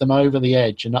to tip them over the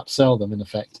edge and upsell them in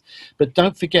effect. But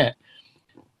don't forget,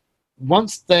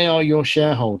 once they are your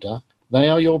shareholder, they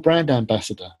are your brand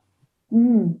ambassador.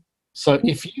 Mm. So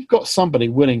if you've got somebody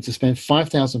willing to spend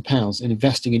 £5,000 in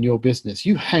investing in your business,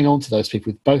 you hang on to those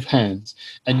people with both hands,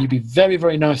 and you be very,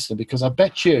 very nice to them, because I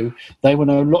bet you they will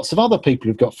know lots of other people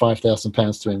who've got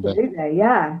 £5,000 to invest. Absolutely,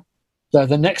 yeah. So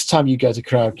the next time you go to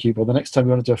Crowdcube, or the next time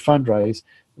you want to do a fundraise,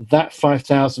 that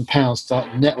 £5,000 start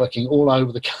networking all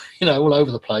over the all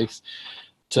over the place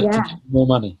to get more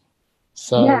money.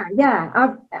 So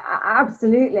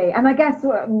absolutely. And I guess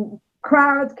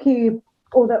Crowdcube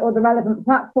or the relevant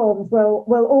platforms will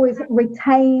always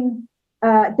retain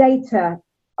data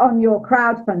on your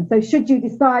crowdfund. So should you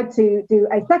decide to do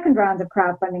a second round of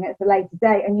crowdfunding at a later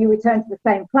date and you return to the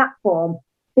same platform,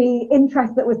 the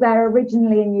interest that was there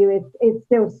originally in you is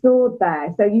still stored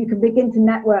there. So you can begin to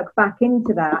network back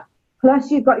into that.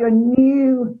 Plus you've got your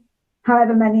new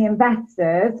however many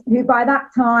investors who by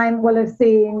that time will have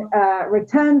seen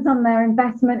returns on their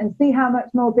investment and see how much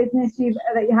more business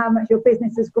how much your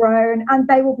business has grown, and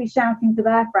they will be shouting to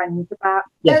their friends about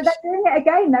they're doing it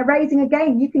again, they're raising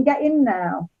again, you can get in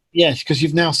now. Yes, because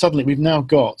we've now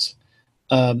got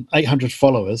 800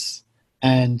 followers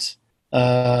and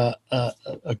a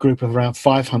group of around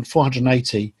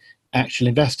 480 actual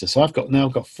investors. So I've now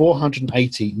got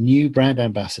 480 new brand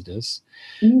ambassadors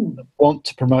that want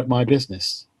to promote my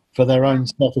business for their own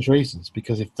selfish reasons,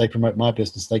 because if they promote my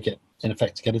business, they get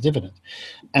a dividend.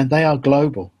 And they are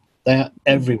global. They are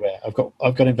everywhere. I've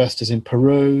got investors in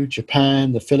Peru,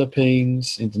 Japan, the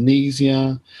Philippines,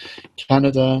 Indonesia,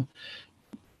 Canada,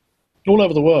 all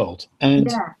over the world.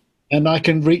 And I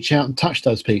can reach out and touch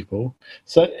those people.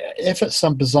 So if at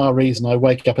some bizarre reason I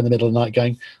wake up in the middle of the night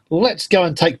going, let's go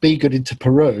and take Be Good into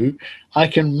Peru, I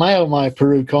can mail my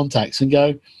Peru contacts and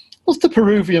go, what's the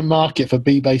Peruvian market for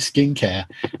bee-based skincare?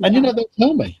 And, they'll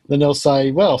tell me. Then they'll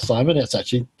say, well, Simon, it's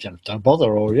actually, don't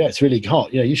bother, or, it's really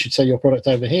hot. You should sell your product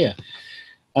over here.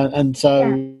 And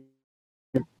so,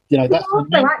 that's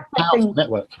the powerful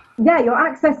network. Yeah, you're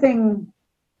accessing...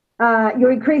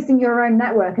 you're increasing your own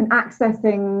network and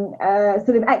accessing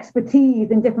sort of expertise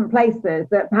in different places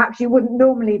that perhaps you wouldn't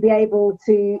normally be able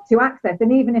to access.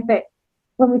 And even if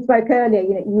when we spoke earlier,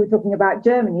 you were talking about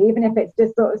Germany, even if it's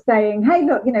just sort of saying, hey,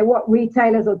 look, what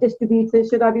retailers or distributors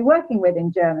should I be working with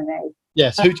in Germany?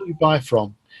 Yes, who do you buy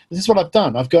from? This is what I've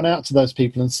done. I've gone out to those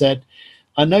people and said,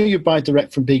 I know you buy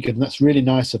direct from Be Good, and that's really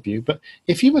nice of you, but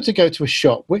if you were to go to a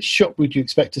shop, which shop would you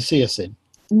expect to see us in?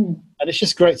 And it's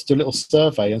just great to do a little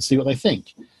survey and see what they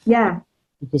think. Yeah.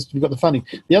 Because we've got the funding.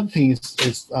 The other thing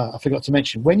is I forgot to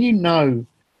mention, when you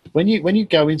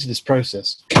go into this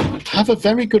process, have a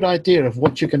very good idea of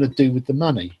what you're going to do with the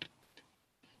money.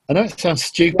 I know it sounds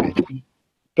stupid,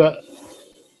 but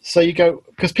so you go,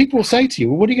 because people will say to you,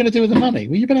 well, what are you going to do with the money?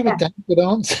 Well, you better have a damn good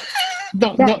answer.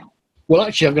 not, well,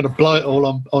 actually, I'm going to blow it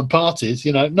all on parties.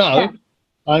 No,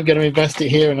 I'm going to invest it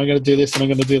here, and I'm going to do this, and I'm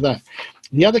going to do that.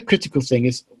 The other critical thing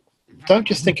is, don't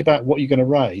just think about what you're going to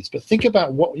raise, but think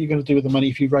about what you're going to do with the money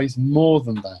if you raise more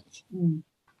than that.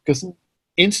 Because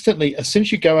instantly, as soon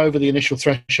as you go over the initial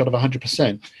threshold of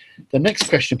 100%, the next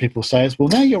question people say is, well,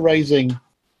 now you're raising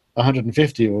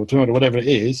 150 or 200 or whatever it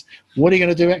is, what are you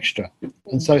going to do extra?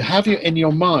 And so have you in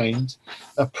your mind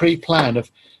a pre-plan of,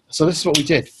 so this is what we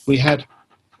did. We had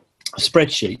a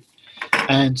spreadsheet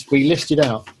and we listed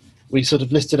out in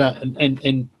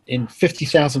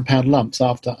 £50,000 lumps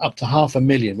after up to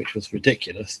 $500,000, which was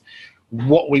ridiculous,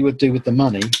 what we would do with the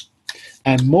money,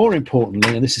 and more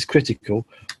importantly, and this is critical,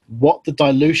 what the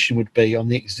dilution would be on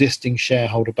the existing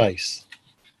shareholder base.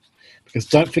 Because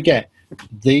don't forget,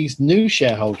 these new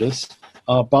shareholders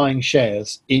are buying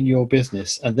shares in your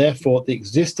business, and therefore the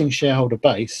existing shareholder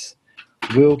base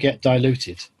will get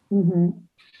diluted.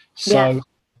 So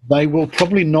they will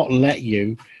probably not let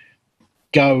you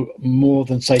go more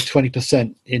than, say,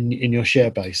 20% in your share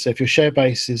base. So if your share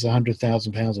base is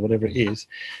 £100,000 or whatever it is,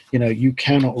 you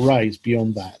cannot raise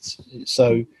beyond that.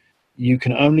 So you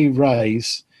can only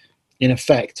raise, in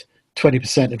effect,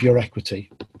 20% of your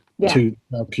equity to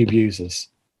Crowdcube users.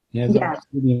 That's a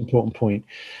really important point,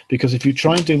 because if you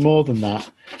try and do more than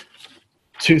that,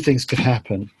 two things could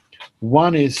happen.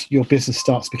 One is your business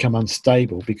starts to become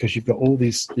unstable because you've got all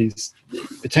these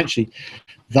potentially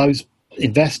those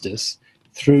investors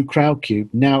through Crowdcube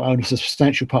now own a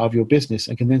substantial part of your business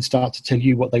and can then start to tell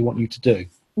you what they want you to do.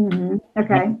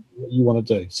 Okay. What you want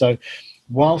to do. So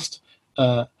whilst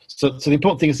so the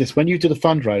important thing is this: when you do the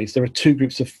fundraise, there are two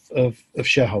groups of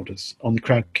shareholders on the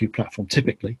Crowdcube platform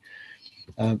typically.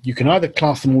 You can either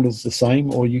class them all as the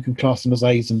same, or you can class them as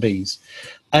A's and B's.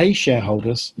 A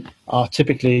shareholders are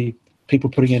typically people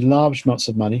putting in large amounts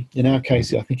of money. In our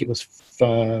case, I think it was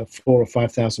 £4,000 or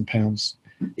 £5,000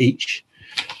 each.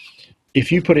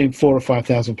 If you put in £4,000 or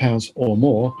 £5,000 or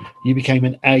more, you became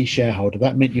an A shareholder.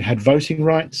 That meant you had voting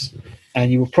rights,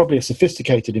 and you were probably a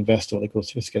sophisticated investor, what they call a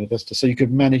sophisticated investor. So you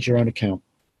could manage your own account.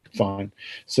 Fine.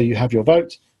 So you have your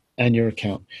vote and your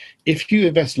account. If you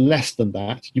invest less than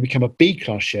that, you become a B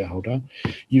class shareholder.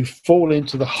 You fall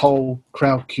into the whole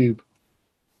CrowdCube,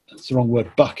 that's the wrong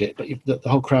word, bucket, but the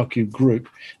whole CrowdCube group,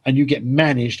 and you get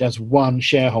managed as one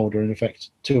shareholder, in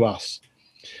effect, to us.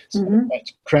 So in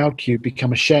fact, CrowdCube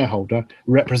become a shareholder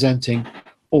representing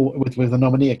all, with a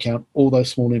nominee account, all those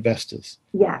small investors.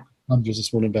 Yeah. Hundreds of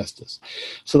small investors.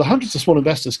 So the hundreds of small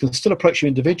investors can still approach you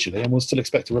individually and will still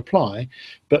expect a reply,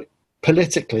 but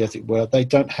politically, as it were, they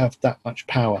don't have that much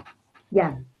power.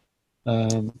 Yeah.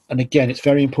 And again, it's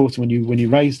very important when you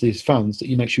raise these funds that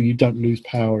you make sure you don't lose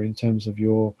power in terms of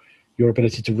your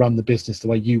ability to run the business the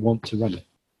way you want to run it.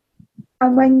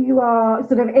 And when you are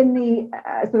sort of in the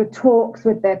sort of talks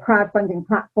with the crowdfunding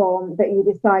platform that you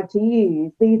decide to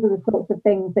use, these are the sorts of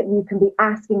things that you can be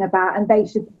asking about, and they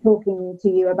should be talking to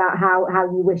you about how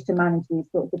you wish to manage these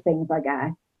sorts of things, I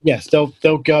guess. Yes,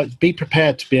 they'll go. Be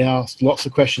prepared to be asked lots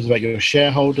of questions about your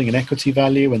shareholding and equity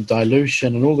value and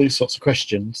dilution and all these sorts of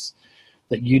questions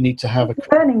that you need to have a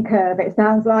learning curve, it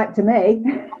sounds like to me.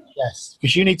 Yes,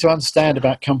 because you need to understand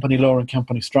about company law and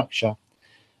company structure.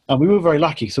 And we were very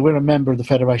lucky. So we're a member of the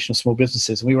Federation of Small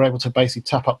Businesses, and we were able to basically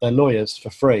tap up their lawyers for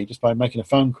free just by making a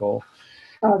phone call.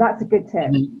 Oh, that's a good tip.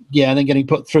 And then, and then getting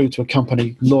put through to a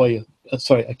company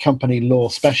law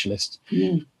specialist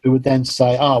who would then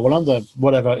say, well, under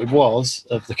whatever it was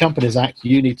of the Companies Act,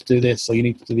 you need to do this or you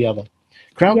need to do the other.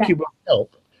 CrowdCube will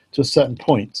help to a certain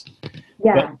point,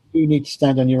 but you need to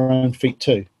stand on your own feet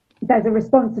too. There's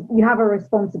you have a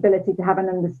responsibility to have an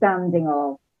understanding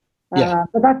of.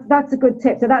 But that's a good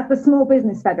tip. So that's the Small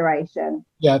Business Federation.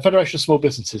 Yeah, Federation of Small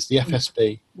Businesses, the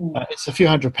FSB. It's a few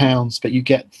 £100, but you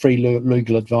get free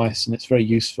legal advice, and it's very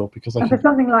useful because for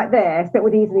something like this, it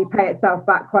would easily pay itself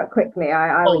back quite quickly.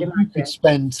 I would imagine. You could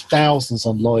spend thousands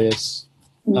on lawyers.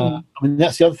 I mean,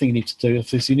 that's the other thing you need to do.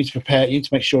 Is you need to prepare. You need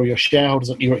to make sure your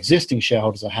existing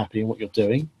shareholders are happy in what you're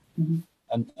doing.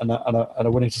 And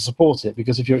are willing to support it,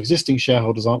 because if your existing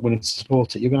shareholders aren't willing to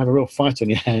support it, you're going to have a real fight on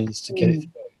your hands to get it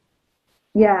through.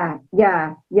 Yeah.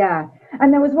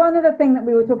 And there was one other thing that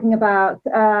we were talking about,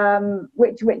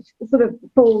 which sort of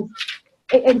falls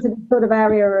into this sort of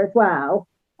area as well.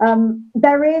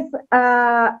 There is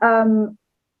a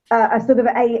sort of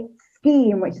a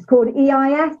scheme which is called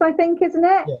EIS, I think, isn't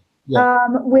it? Yeah.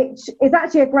 Which is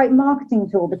actually a great marketing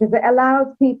tool because it allows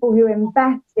people who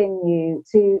invest in you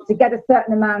to get a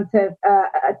certain amount of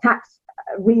a tax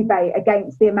rebate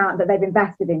against the amount that they've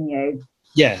invested in you.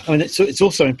 Yeah, I mean, it's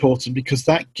also important because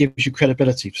that gives you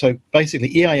credibility. So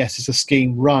basically, EIS is a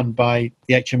scheme run by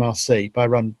the HMRC,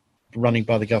 running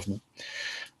by the government.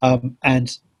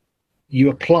 And you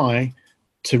apply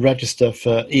to register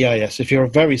for EIS. If you're a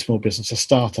very small business, a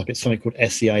startup, it's something called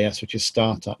SEIS, which is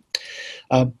startup.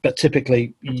 But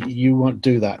typically, you won't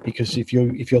do that because if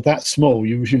you're that small,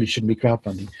 you really shouldn't be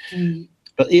crowdfunding.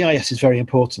 But EIS is very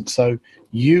important. So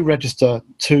you register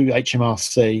to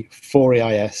HMRC for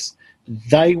EIS.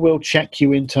 They will check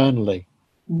you internally.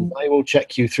 They will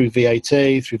check you through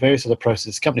VAT, through various other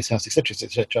processes, Companies House,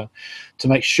 etc., to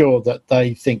make sure that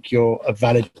they think you're a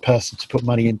valid person to put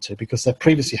money into, because there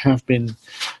previously have been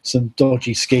some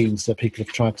dodgy schemes that people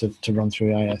have tried to run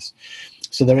through EIS.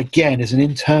 So there again is an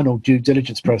internal due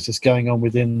diligence process going on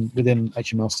within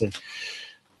HMRC.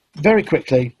 Very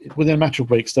quickly, within a matter of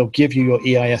weeks, they'll give you your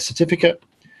EIS certificate.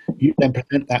 You then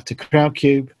present that to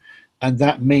CrowdCube, and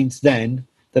that means then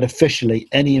that officially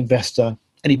any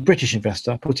British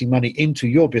investor putting money into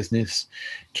your business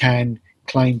can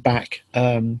claim back,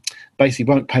 basically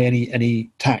won't pay any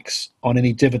tax on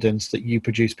any dividends that you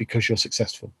produce because you're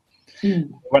successful.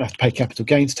 You won't have to pay capital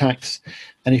gains tax.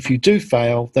 And if you do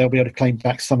fail, they'll be able to claim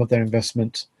back some of their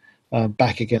investment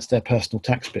back against their personal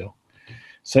tax bill.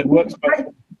 So it works both.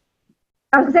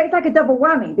 I would say it's like a double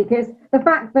whammy, because the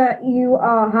fact that you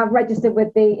have registered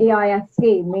with the EIS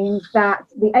scheme means that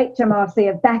the HMRC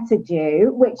have vetted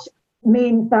you, which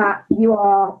means that you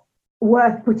are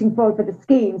worth putting forward for the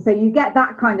scheme. So you get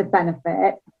that kind of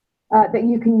benefit that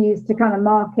you can use to kind of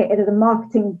market it as a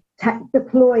marketing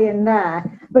deploy in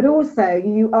there. But also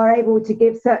you are able to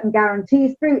give certain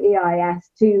guarantees through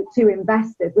EIS to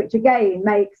investors, which again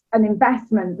makes an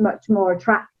investment much more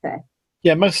attractive.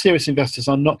 Yeah, most serious investors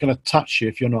are not going to touch you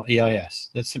if you're not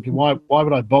EIS. That's simply why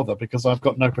would I bother? Because I've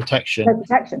got no protection. No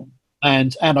protection.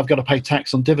 And I've got to pay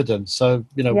tax on dividends. So,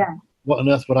 what on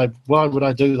earth why would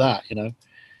I do that,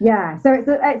 Yeah, so it's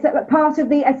a part of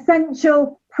the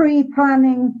essential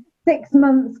pre-planning 6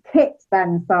 months kit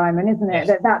then, Simon, isn't it?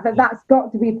 Yes. That's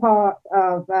got to be part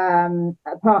of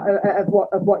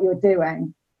what you're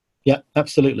doing. Yeah,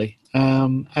 absolutely.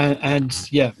 And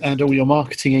all your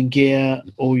marketing and gear,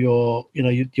 all your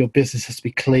business has to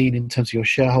be clean in terms of your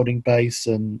shareholding base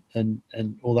and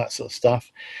all that sort of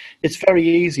stuff. It's very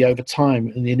easy over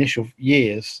time in the initial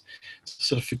years to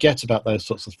sort of forget about those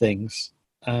sorts of things.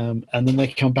 And then they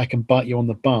come back and bite you on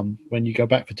the bum when you go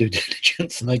back for due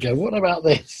diligence, and they go, "What about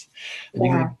this?" And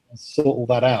you have to sort all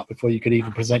that out before you could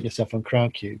even present yourself on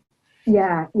Crowdcube.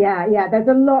 Yeah. There's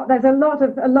a lot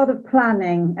of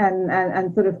planning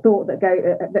and sort of thought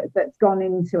that's gone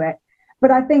into it. But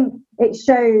I think it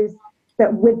shows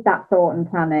that with that thought and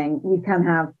planning, you can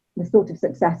have the sort of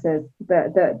successes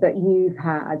that you've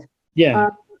had. Yeah.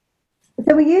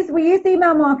 So we use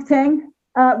email marketing.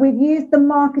 We've used the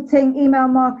email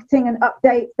marketing and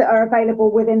updates that are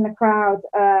available within the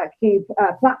Crowdcube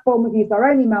platform. We've used our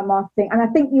own email marketing, and I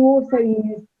think you also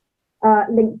use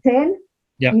LinkedIn.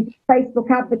 Yeah. You do Facebook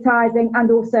advertising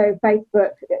and also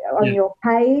Facebook on your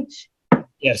page.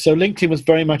 Yeah. So LinkedIn was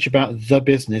very much about the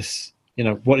business.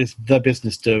 What is the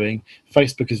business doing?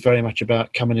 Facebook is very much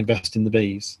about come and invest in the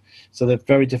bees. So they're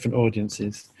very different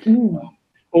audiences.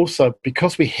 Also,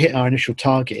 because we hit our initial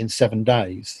target in 7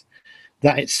 days,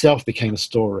 that itself became a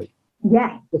story.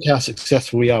 Yeah. Look how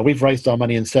successful we are. We've raised our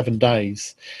money in 7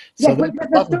 days. So which was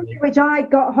the story which I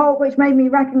got hold, which made me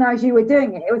recognise you were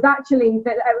doing it. It was actually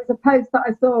that it was a post that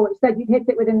I saw which said you'd hit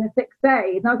it within the 6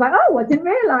 days, and I was like, oh, I didn't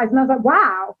realise, and I was like,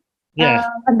 wow. Yeah.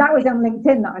 And that was on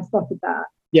LinkedIn that I spotted that.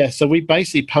 Yeah, so we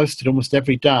basically posted almost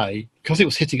every day because it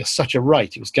was hitting at such a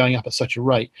rate. It was going up at such a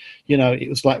rate. It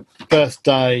was like first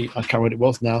day, I can't remember what it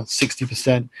was now,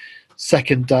 60%.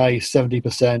 Second day,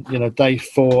 70%. Day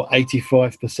 4,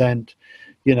 85%.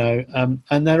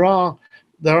 And there are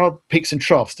peaks and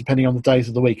troughs depending on the days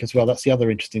of the week as well. That's the other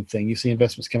interesting thing. You see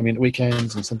investments coming in at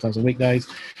weekends and sometimes on weekdays.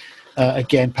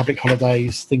 Again, public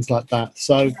holidays, things like that.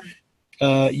 So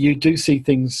you do see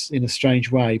things in a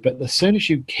strange way. But as soon as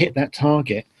you hit that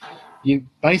target, you've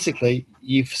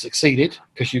succeeded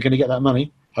because you're going to get that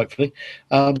money, hopefully.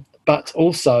 But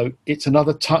also, it's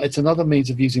another means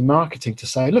of using marketing to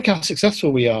say, look how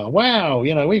successful we are. Wow,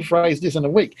 we've raised this in a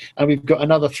week, and we've got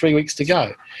another 3 weeks to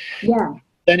go. Yeah.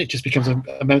 Then it just becomes a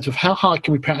moment of how hard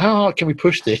can we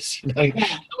push this? How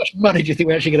much money do you think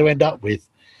we're actually going to end up with?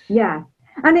 Yeah.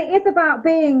 And it is about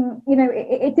being,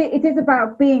 it is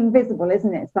about being visible,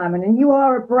 isn't it, Simon? And you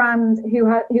are a brand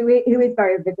who is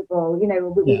very visible.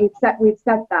 We've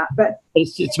said that, but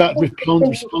it's about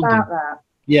responding. About that.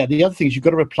 Yeah, the other thing is you've got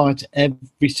to reply to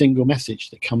every single message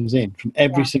that comes in from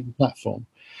every single platform.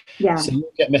 Yeah. So you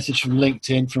get message from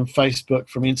LinkedIn, from Facebook,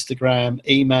 from Instagram,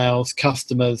 emails,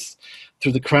 customers,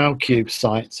 through the Crowdcube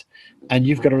site, and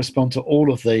you've got to respond to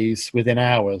all of these within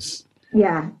hours.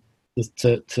 Yeah.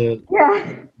 To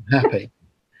happy.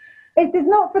 It is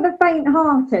not for the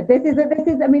faint-hearted. This is.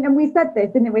 I mean, and we said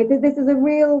this, didn't we? This is a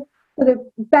real sort of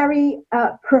very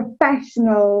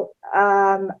professional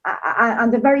and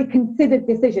a very considered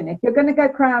decision. If you're going to go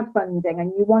crowdfunding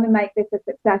and you want to make this a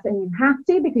success, and you have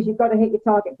to because you've got to hit your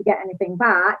target to get anything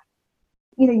back,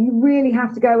 you really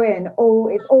have to go in.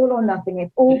 It's all or nothing.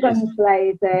 It's all guns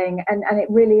blazing, and it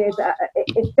really is.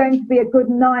 It's going to be a good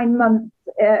 9 months.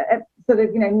 Sort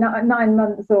of 9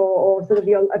 months or sort of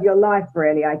your life,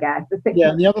 really, I guess.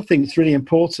 And the other thing that's really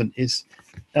important is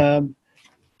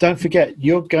don't forget,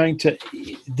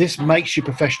 this makes you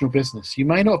professional business. You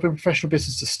may not have been professional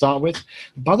business to start with.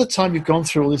 By the time you've gone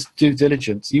through all this due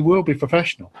diligence, you will be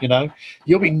professional.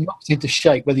 You'll be knocked into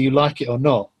shape whether you like it or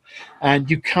not, and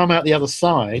you come out the other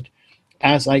side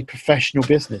as a professional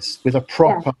business with a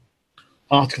proper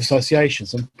article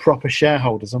associations and proper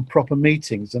shareholders and proper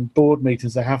meetings and board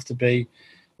meetings that have to be,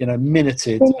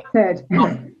 minuted.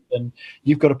 And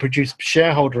you've got to produce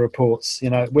shareholder reports.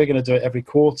 We're going to do it every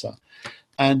quarter,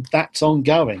 and that's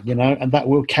ongoing. And that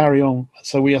will carry on.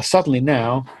 So we are suddenly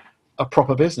now a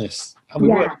proper business, and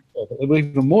we're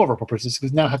even more of a proper business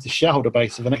because we now have the shareholder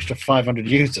base of an extra 500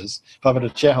 users,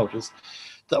 500 shareholders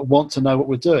that want to know what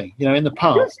we're doing. In the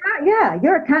past,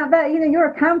 you're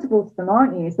accountable to them,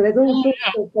 aren't you? So there's all sorts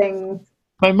of things.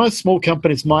 Most small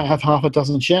companies might have half a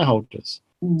dozen shareholders.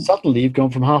 Suddenly you've gone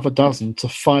from half a dozen to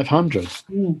 500,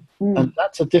 and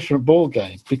that's a different ball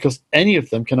game because any of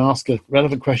them can ask a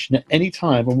relevant question at any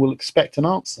time and will expect an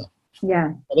answer.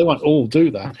 Yeah, but they won't all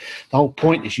do that. The whole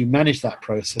point is you manage that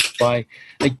process by,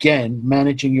 again,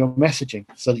 managing your messaging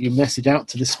so that you message out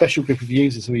to this special group of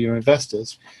users who are your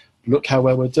investors. Look how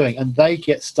well we're doing, and they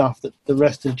get stuff that the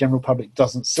rest of the general public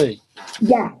doesn't see.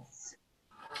 Yes.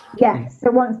 Yes.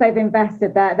 So once they've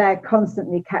invested, they're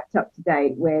constantly kept up to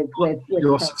date with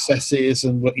your successes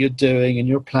and what you're doing and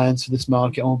your plans for this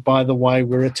market. Oh, by the way,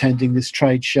 we're attending this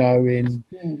trade show in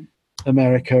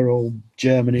America or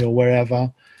Germany or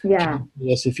wherever. Yeah.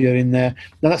 Yes, if you're in there.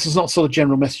 Now, that's not sort of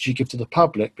general message you give to the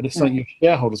public, but it's something your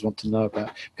shareholders want to know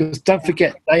about. Because don't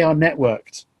forget, they are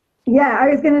networked. Yeah, I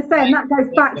was going to say, and that goes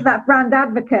back to that brand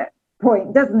advocate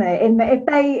point, doesn't it? In that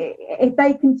if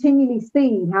they continually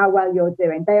see how well you're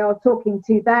doing, they are talking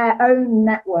to their own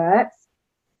networks,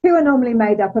 who are normally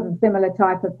made up of a similar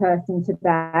type of person to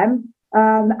them.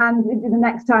 And the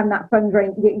next time that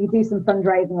you do some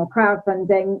fundraising or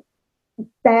crowdfunding,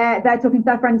 they're talking to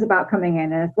their friends about coming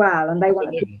in as well, and they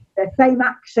want to do the same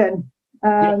action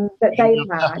that they've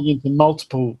had. Into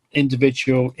multiple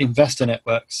individual investor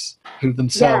networks who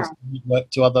themselves network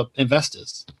to other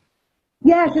investors.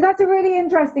 Yeah, so that's a really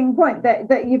interesting point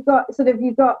that you've got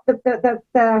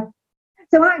the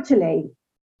so actually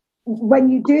when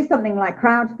you do something like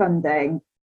crowdfunding,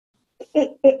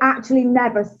 it actually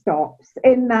never stops,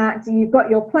 in that you've got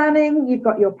your planning, you've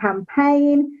got your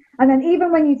campaign, and then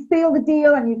even when you seal the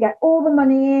deal and you get all the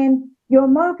money in, your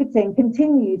marketing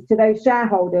continues to those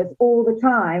shareholders all the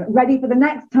time, ready for the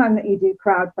next time that you do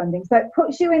crowdfunding. So it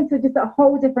puts you into just a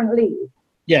whole different league.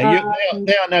 Yeah,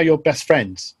 they are now your best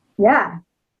friends. Yeah.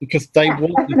 Because they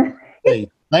want you to be.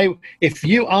 If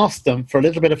you ask them for a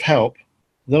little bit of help,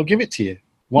 they'll give it to you.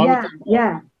 Why would they?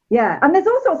 Yeah. And there's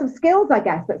all sorts of skills, I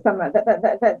guess, that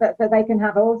they can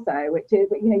have also, which is,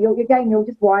 you're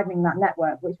just widening that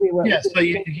network, which we were. Yeah, so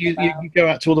you go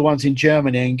out to all the ones in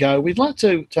Germany and go, we'd like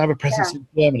to have a presence in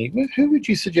Germany. Who would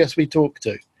you suggest we talk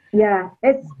to? Yeah,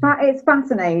 it's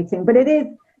fascinating, but it is.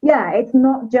 Yeah, it's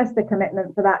not just a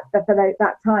commitment for that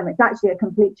time. It's actually a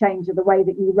complete change of the way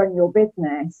that you run your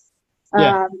business.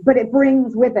 But it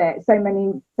brings with it so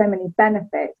many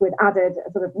benefits, with added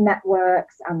sort of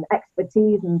networks and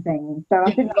expertise and things. So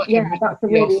I think that's a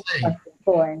really interesting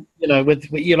point.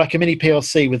 You're like a mini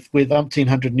PLC with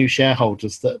 1,800 new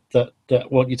shareholders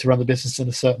that want you to run the business in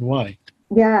a certain way.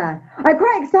 Yeah, I'm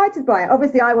quite excited by it.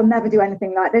 Obviously, I will never do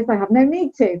anything like this. I have no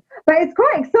need to, but it's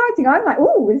quite exciting. I'm like,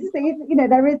 oh,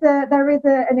 there is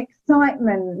an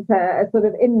excitement sort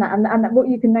of in that, and what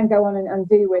you can then go on and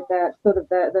do with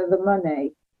the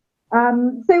money.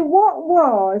 So, what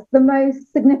was the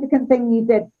most significant thing you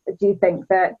did? Do you think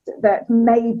that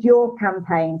made your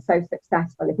campaign so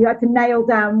successful? If you had to nail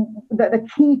down the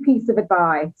key piece of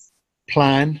advice,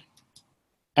 plan.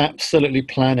 Absolutely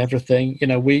plan everything.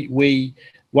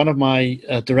 One of my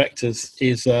directors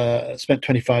is spent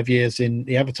 25 years in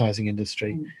the advertising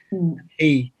industry. Mm-hmm.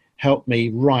 He helped me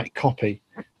write copy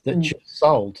that just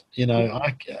sold.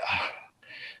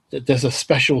 There's a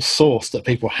special sauce that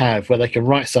people have where they can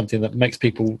write something that makes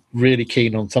people really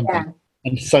keen on something.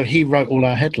 And so he wrote all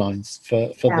our headlines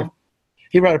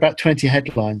he wrote about 20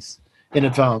 headlines in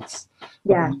advance.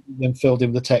 Yeah. Then filled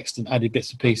in the text and added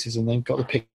bits and pieces, and then got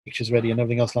the pictures ready and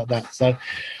everything else like that. So,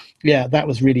 that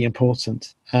was really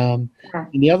important. And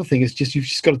the other thing is you've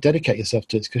just got to dedicate yourself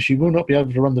to it, because you will not be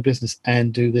able to run the business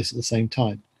and do this at the same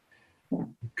time. Yeah.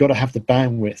 You've got to have the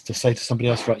bandwidth to say to somebody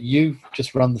else, right, you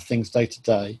just run the things day to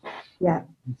day. Yeah.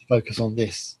 Focus on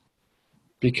this,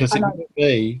 because it would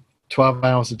be 12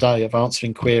 hours a day of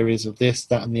answering queries of this,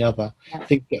 that, and the other. Yeah.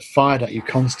 Things get fired at you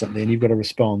constantly, and you've got to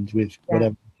respond with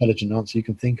whatever intelligent answer you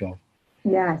can think of.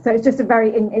 Yeah, so it's just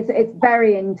it's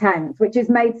very intense, which is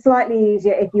made slightly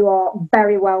easier if you are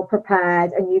very well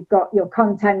prepared and you've got your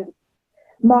content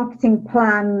marketing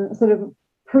plan sort of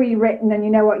pre-written and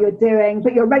you know what you're doing,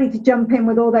 but you're ready to jump in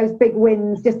with all those big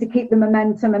wins just to keep the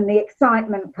momentum and the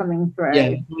excitement coming through.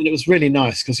 Yeah, it was really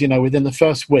nice because, within the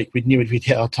first week we knew we'd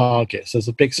hit our target, so there's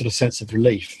a big sort of sense of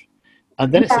relief.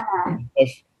 And then it's of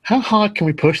how hard can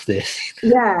we push this?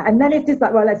 Yeah, and then it's just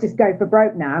like, well, let's just go for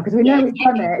broke now, because we know we've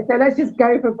done it, so let's just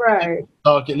go for broke.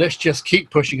 Target, let's just keep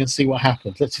pushing and see what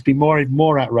happens. Let's just be more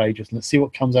outrageous and let's see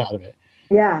what comes out of it.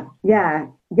 Yeah,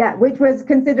 which was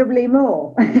considerably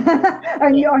more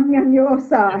on your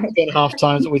side. 2.5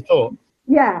 times what we thought.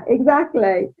 Yeah,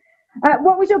 exactly.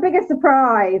 What was your biggest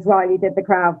surprise while you did the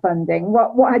crowdfunding?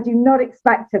 What had you not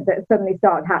expected that suddenly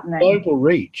started happening? Global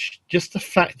reach, just the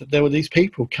fact that there were these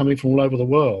people coming from all over the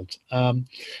world. And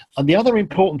the other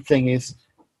important thing is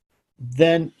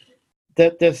then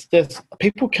that there's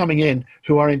people coming in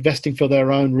who are investing for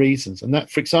their own reasons. And that,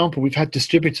 for example, we've had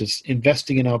distributors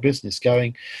investing in our business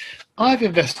going, I've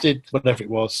invested, whatever it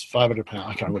was, £500,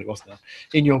 I can't remember what it was now,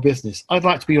 in your business. I'd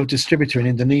like to be your distributor in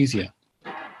Indonesia.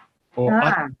 Or I'd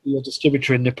like to be your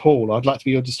distributor in Nepal. I'd like to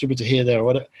be your distributor here, there, or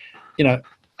whatever.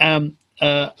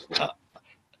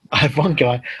 I have one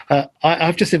guy.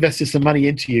 I've just invested some money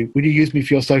into you. Will you use me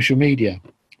for your social media?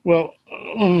 Well,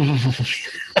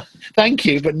 thank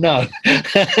you, but no.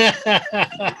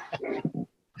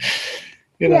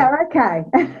 Okay.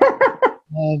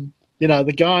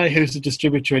 The guy who's a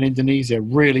distributor in Indonesia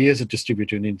really is a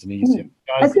distributor in Indonesia.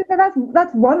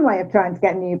 That's one way of trying to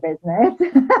get new business.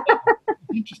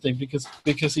 Interesting,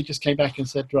 because he just came back and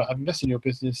said, right, I've invested in your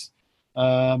business.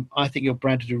 I think your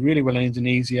brand will do really well in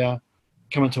Indonesia.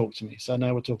 Come and talk to me. So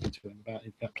now we're talking to him about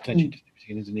potentially distributing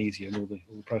in Indonesia and all the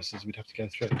processes we'd have to go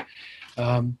through,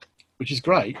 which is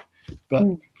great, but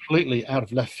completely out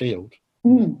of left field.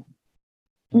 And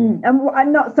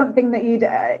not something that you'd.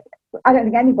 I don't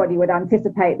think anybody would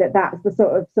anticipate that that's the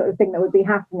sort of thing that would be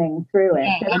happening through it.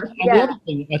 The other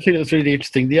thing I think that's really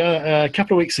interesting. A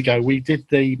couple of weeks ago, we did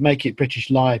the Make It British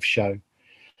Live show.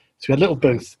 So we had a little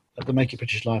booth at the Make It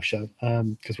British Live show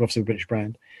because we're obviously a British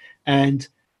brand, and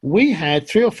we had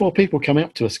 3 or 4 people coming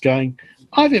up to us going,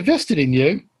 "I've invested in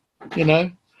you,"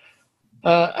 and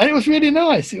it was really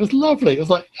nice. It was lovely. It was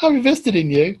like, "I've invested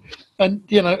in you," and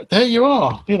there you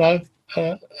are.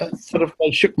 Sort of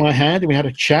they shook my hand and we had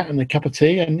a chat and a cup of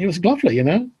tea, and it was lovely. It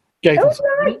was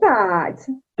like that.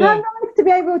 Yeah. How nice to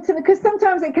be able to, because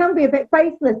sometimes it can be a bit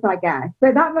faceless, I guess.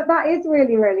 So that is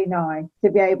really, really nice to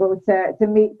be able to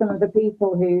meet some of the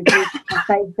people who have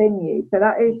faith in you. So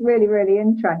that is really, really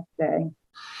interesting.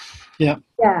 Yeah.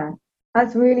 Yeah.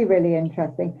 That's really, really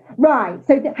interesting. Right.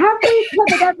 So have we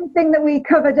covered everything that we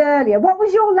covered earlier? What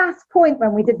was your last point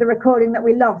when we did the recording that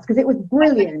we lost? Because it was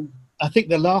brilliant. I think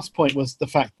the last point was the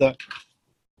fact that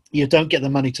you don't get the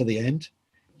money to the end.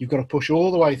 You've got to push all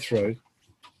the way through.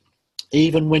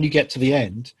 Even when you get to the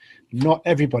end, not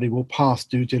everybody will pass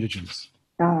due diligence.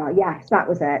 Oh, yes, that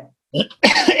was it.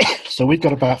 So we've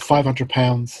got about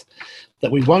 £500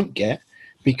 that we won't get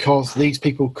because these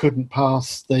people couldn't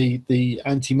pass the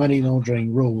anti-money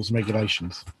laundering rules and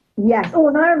regulations. Yes. Oh,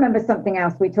 and I remember something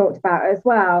else we talked about as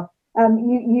well.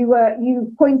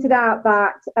 You pointed out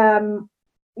that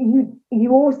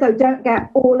you also don't get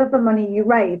all of the money you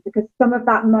raise because some of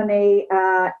that money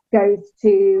goes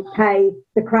to pay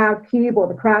the Crowdcube or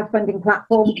the crowdfunding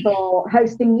platform for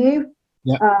hosting you.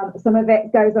 Yeah. Some of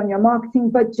it goes on your marketing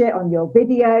budget, on your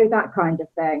video, that kind of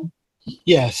thing.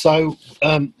 Yeah, so,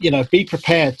 be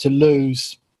prepared to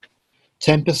lose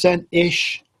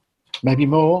 10%-ish, maybe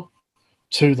more,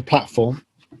 to the platform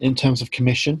in terms of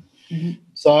commission. Mm-hmm.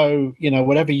 So,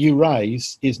 whatever you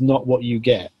raise is not what you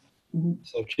get. Mm-hmm.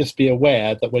 So just be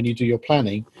aware that when you do your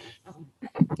planning,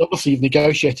 obviously you've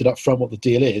negotiated up front what the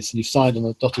deal is, and you've signed on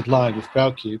a dotted line with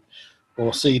Crowdcube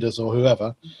or Cedars or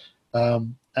whoever.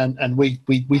 And we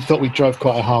thought we drove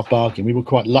quite a hard bargain. We were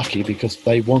quite lucky because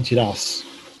they wanted us.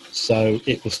 So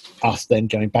it was us then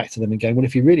going back to them and going, well,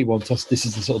 if you really want us, this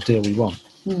is the sort of deal we want.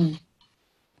 Mm.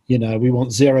 We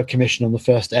want 0 commission on the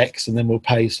first X, and then we'll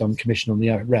pay some commission on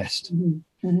the rest.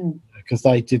 Mm-hmm. Mm-hmm. Because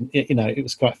they didn't, it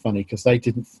was quite funny because they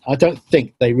didn't, I don't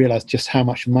think they realised just how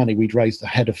much money we'd raised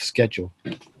ahead of schedule.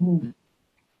 Mm.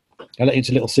 I'll let you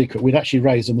into a little secret. We'd actually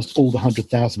raised almost all the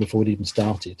 100,000 before we'd even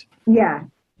started. Yeah.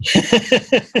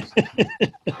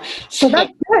 So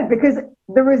that's good because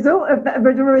the result of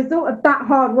that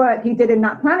hard work you did in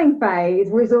that planning phase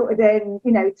resulted in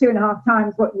 2.5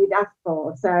 times what you'd asked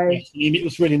for. So yes, it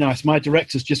was really nice. My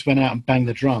directors just went out and banged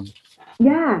the drum.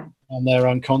 Yeah. On their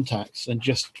own contacts and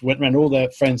just went around all their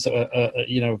friends that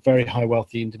are very high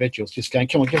wealthy individuals, just going,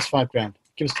 come on, give us $5,000,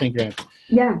 give us $10,000.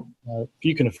 Yeah. If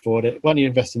you can afford it, why don't you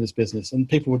invest in this business? And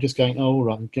people were just going, oh, all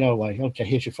right, go away. Okay,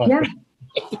 here's your $5,000.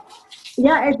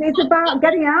 Yeah, it's about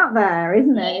getting out there,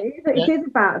 isn't it? It is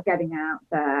about getting out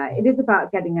there. It is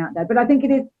about getting out there. But I think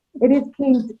it is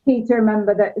key to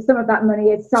remember that some of that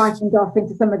money is siphoned off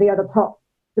into some of the other pots.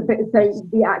 So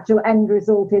the actual end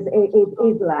result is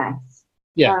less.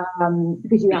 Yeah.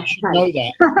 Because you have to pay.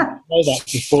 Know that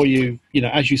before you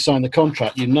as you sign the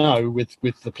contract,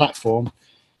 with the platform,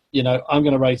 I'm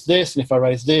going to raise this, and if I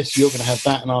raise this, you're going to have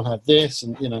that, and I'll have this,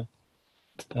 and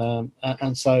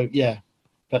and so yeah.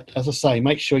 But as I say,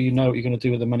 make sure you know what you're going to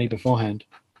do with the money beforehand.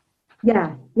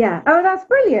 Yeah. Oh, that's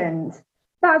brilliant.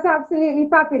 That's absolutely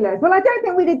fabulous. Well, I don't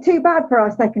think we did too bad for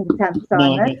our second attempt,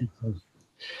 Simon. No,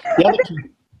 I don't think so.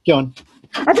 Go on.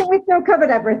 I think we still covered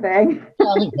everything. Yeah,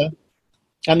 I think so.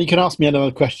 And you can ask me any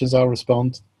other questions, I'll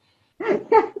respond.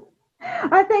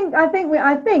 I think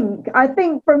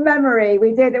from memory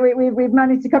we've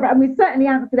managed to cover it, and we've certainly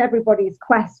answered everybody's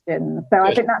questions. So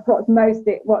I think that's what's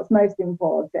most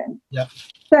important. Yeah.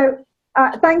 So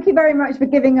thank you very much for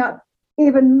giving up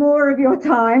even more of your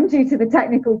time due to the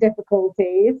technical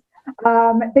difficulties.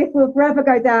 This will forever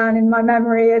go down in my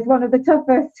memory as one of the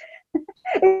toughest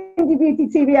Indie Beauty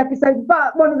TV episodes,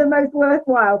 but one of the most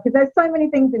worthwhile, because there's so many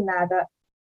things in there that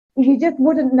you just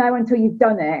wouldn't know until you've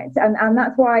done it. And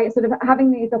that's why sort of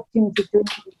having these opportunities to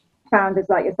interview founders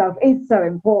like yourself is so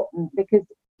important, because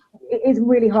it is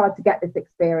really hard to get this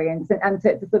experience and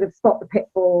to sort of spot the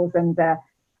pitfalls and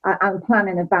plan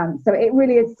in advance. So it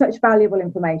really is such valuable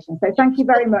information. So thank you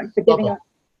very much for giving us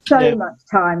so much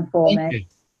time for me.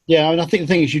 Yeah, and I think the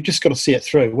thing is, you've just got to see it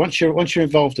through. Once you're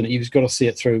involved in it, you've just got to see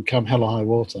it through, come hell or high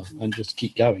water, and just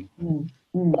keep going.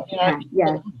 But,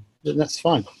 that's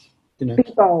fine. Be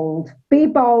bold. Be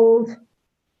bold.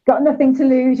 Got nothing to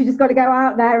lose. You just got to go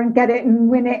out there and get it and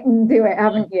win it and do it,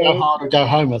 haven't you? Go hard or go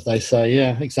home, as they say.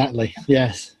 Yeah, exactly.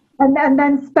 Yes. And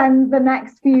then spend the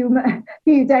next few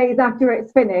days after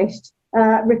it's finished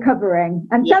recovering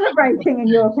and celebrating. In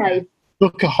your case,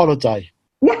 book a holiday.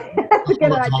 Yeah, that's a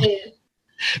good idea.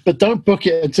 But don't book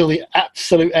it until the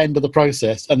absolute end of the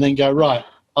process and then go, right,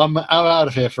 I'm out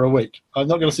of here for a week. I'm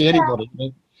not going to see anybody.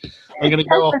 I'm going to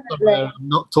go off somewhere and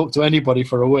not talk to anybody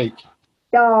for a week.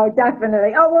 Oh,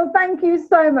 definitely. Oh, well, thank you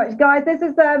so much, guys. This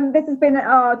has been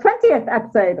our 20th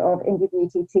episode of Indie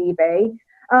Beauty TV.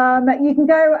 You can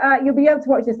go, you'll be able to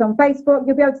watch this on Facebook.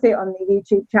 You'll be able to see it on the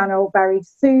YouTube channel very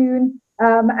soon.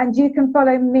 And you can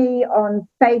follow me on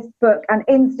Facebook and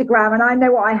Instagram. And I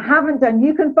know what I haven't done.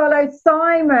 You can follow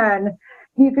Simon.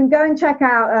 You can go and check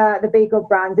out the Be Good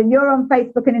brand. And you're on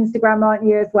Facebook and Instagram, aren't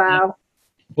you, as well?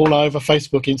 All over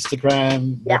Facebook,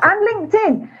 Instagram. Yeah, and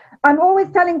LinkedIn. I'm always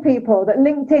telling people that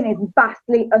LinkedIn is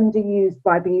vastly underused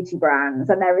by beauty brands,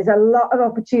 and there is a lot of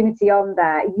opportunity on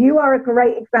there. You are a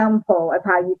great example of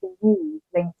how you can use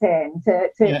LinkedIn to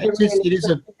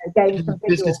gain some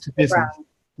business to business.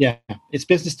 Yeah, it's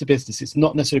business to business. It's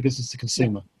not necessarily business to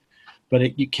consumer, but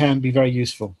it can be very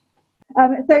useful.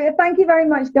 So thank you very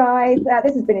much, guys.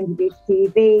 This has been Indie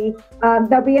Beauty TV.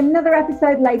 There'll be another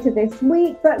episode later this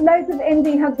week, but loads of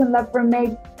indie hugs and love from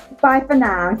me. Bye for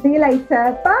now. See you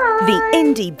later. Bye. The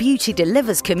Indie Beauty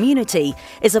Delivers community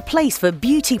is a place for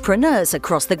beautypreneurs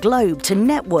across the globe to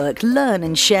network, learn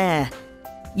and share.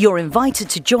 You're invited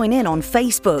to join in on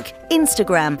Facebook,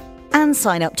 Instagram, and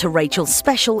sign up to Rachel's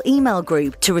special email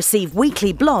group to receive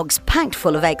weekly blogs packed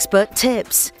full of expert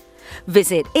tips.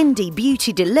 Visit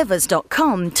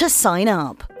indiebeautydelivers.com to sign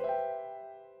up.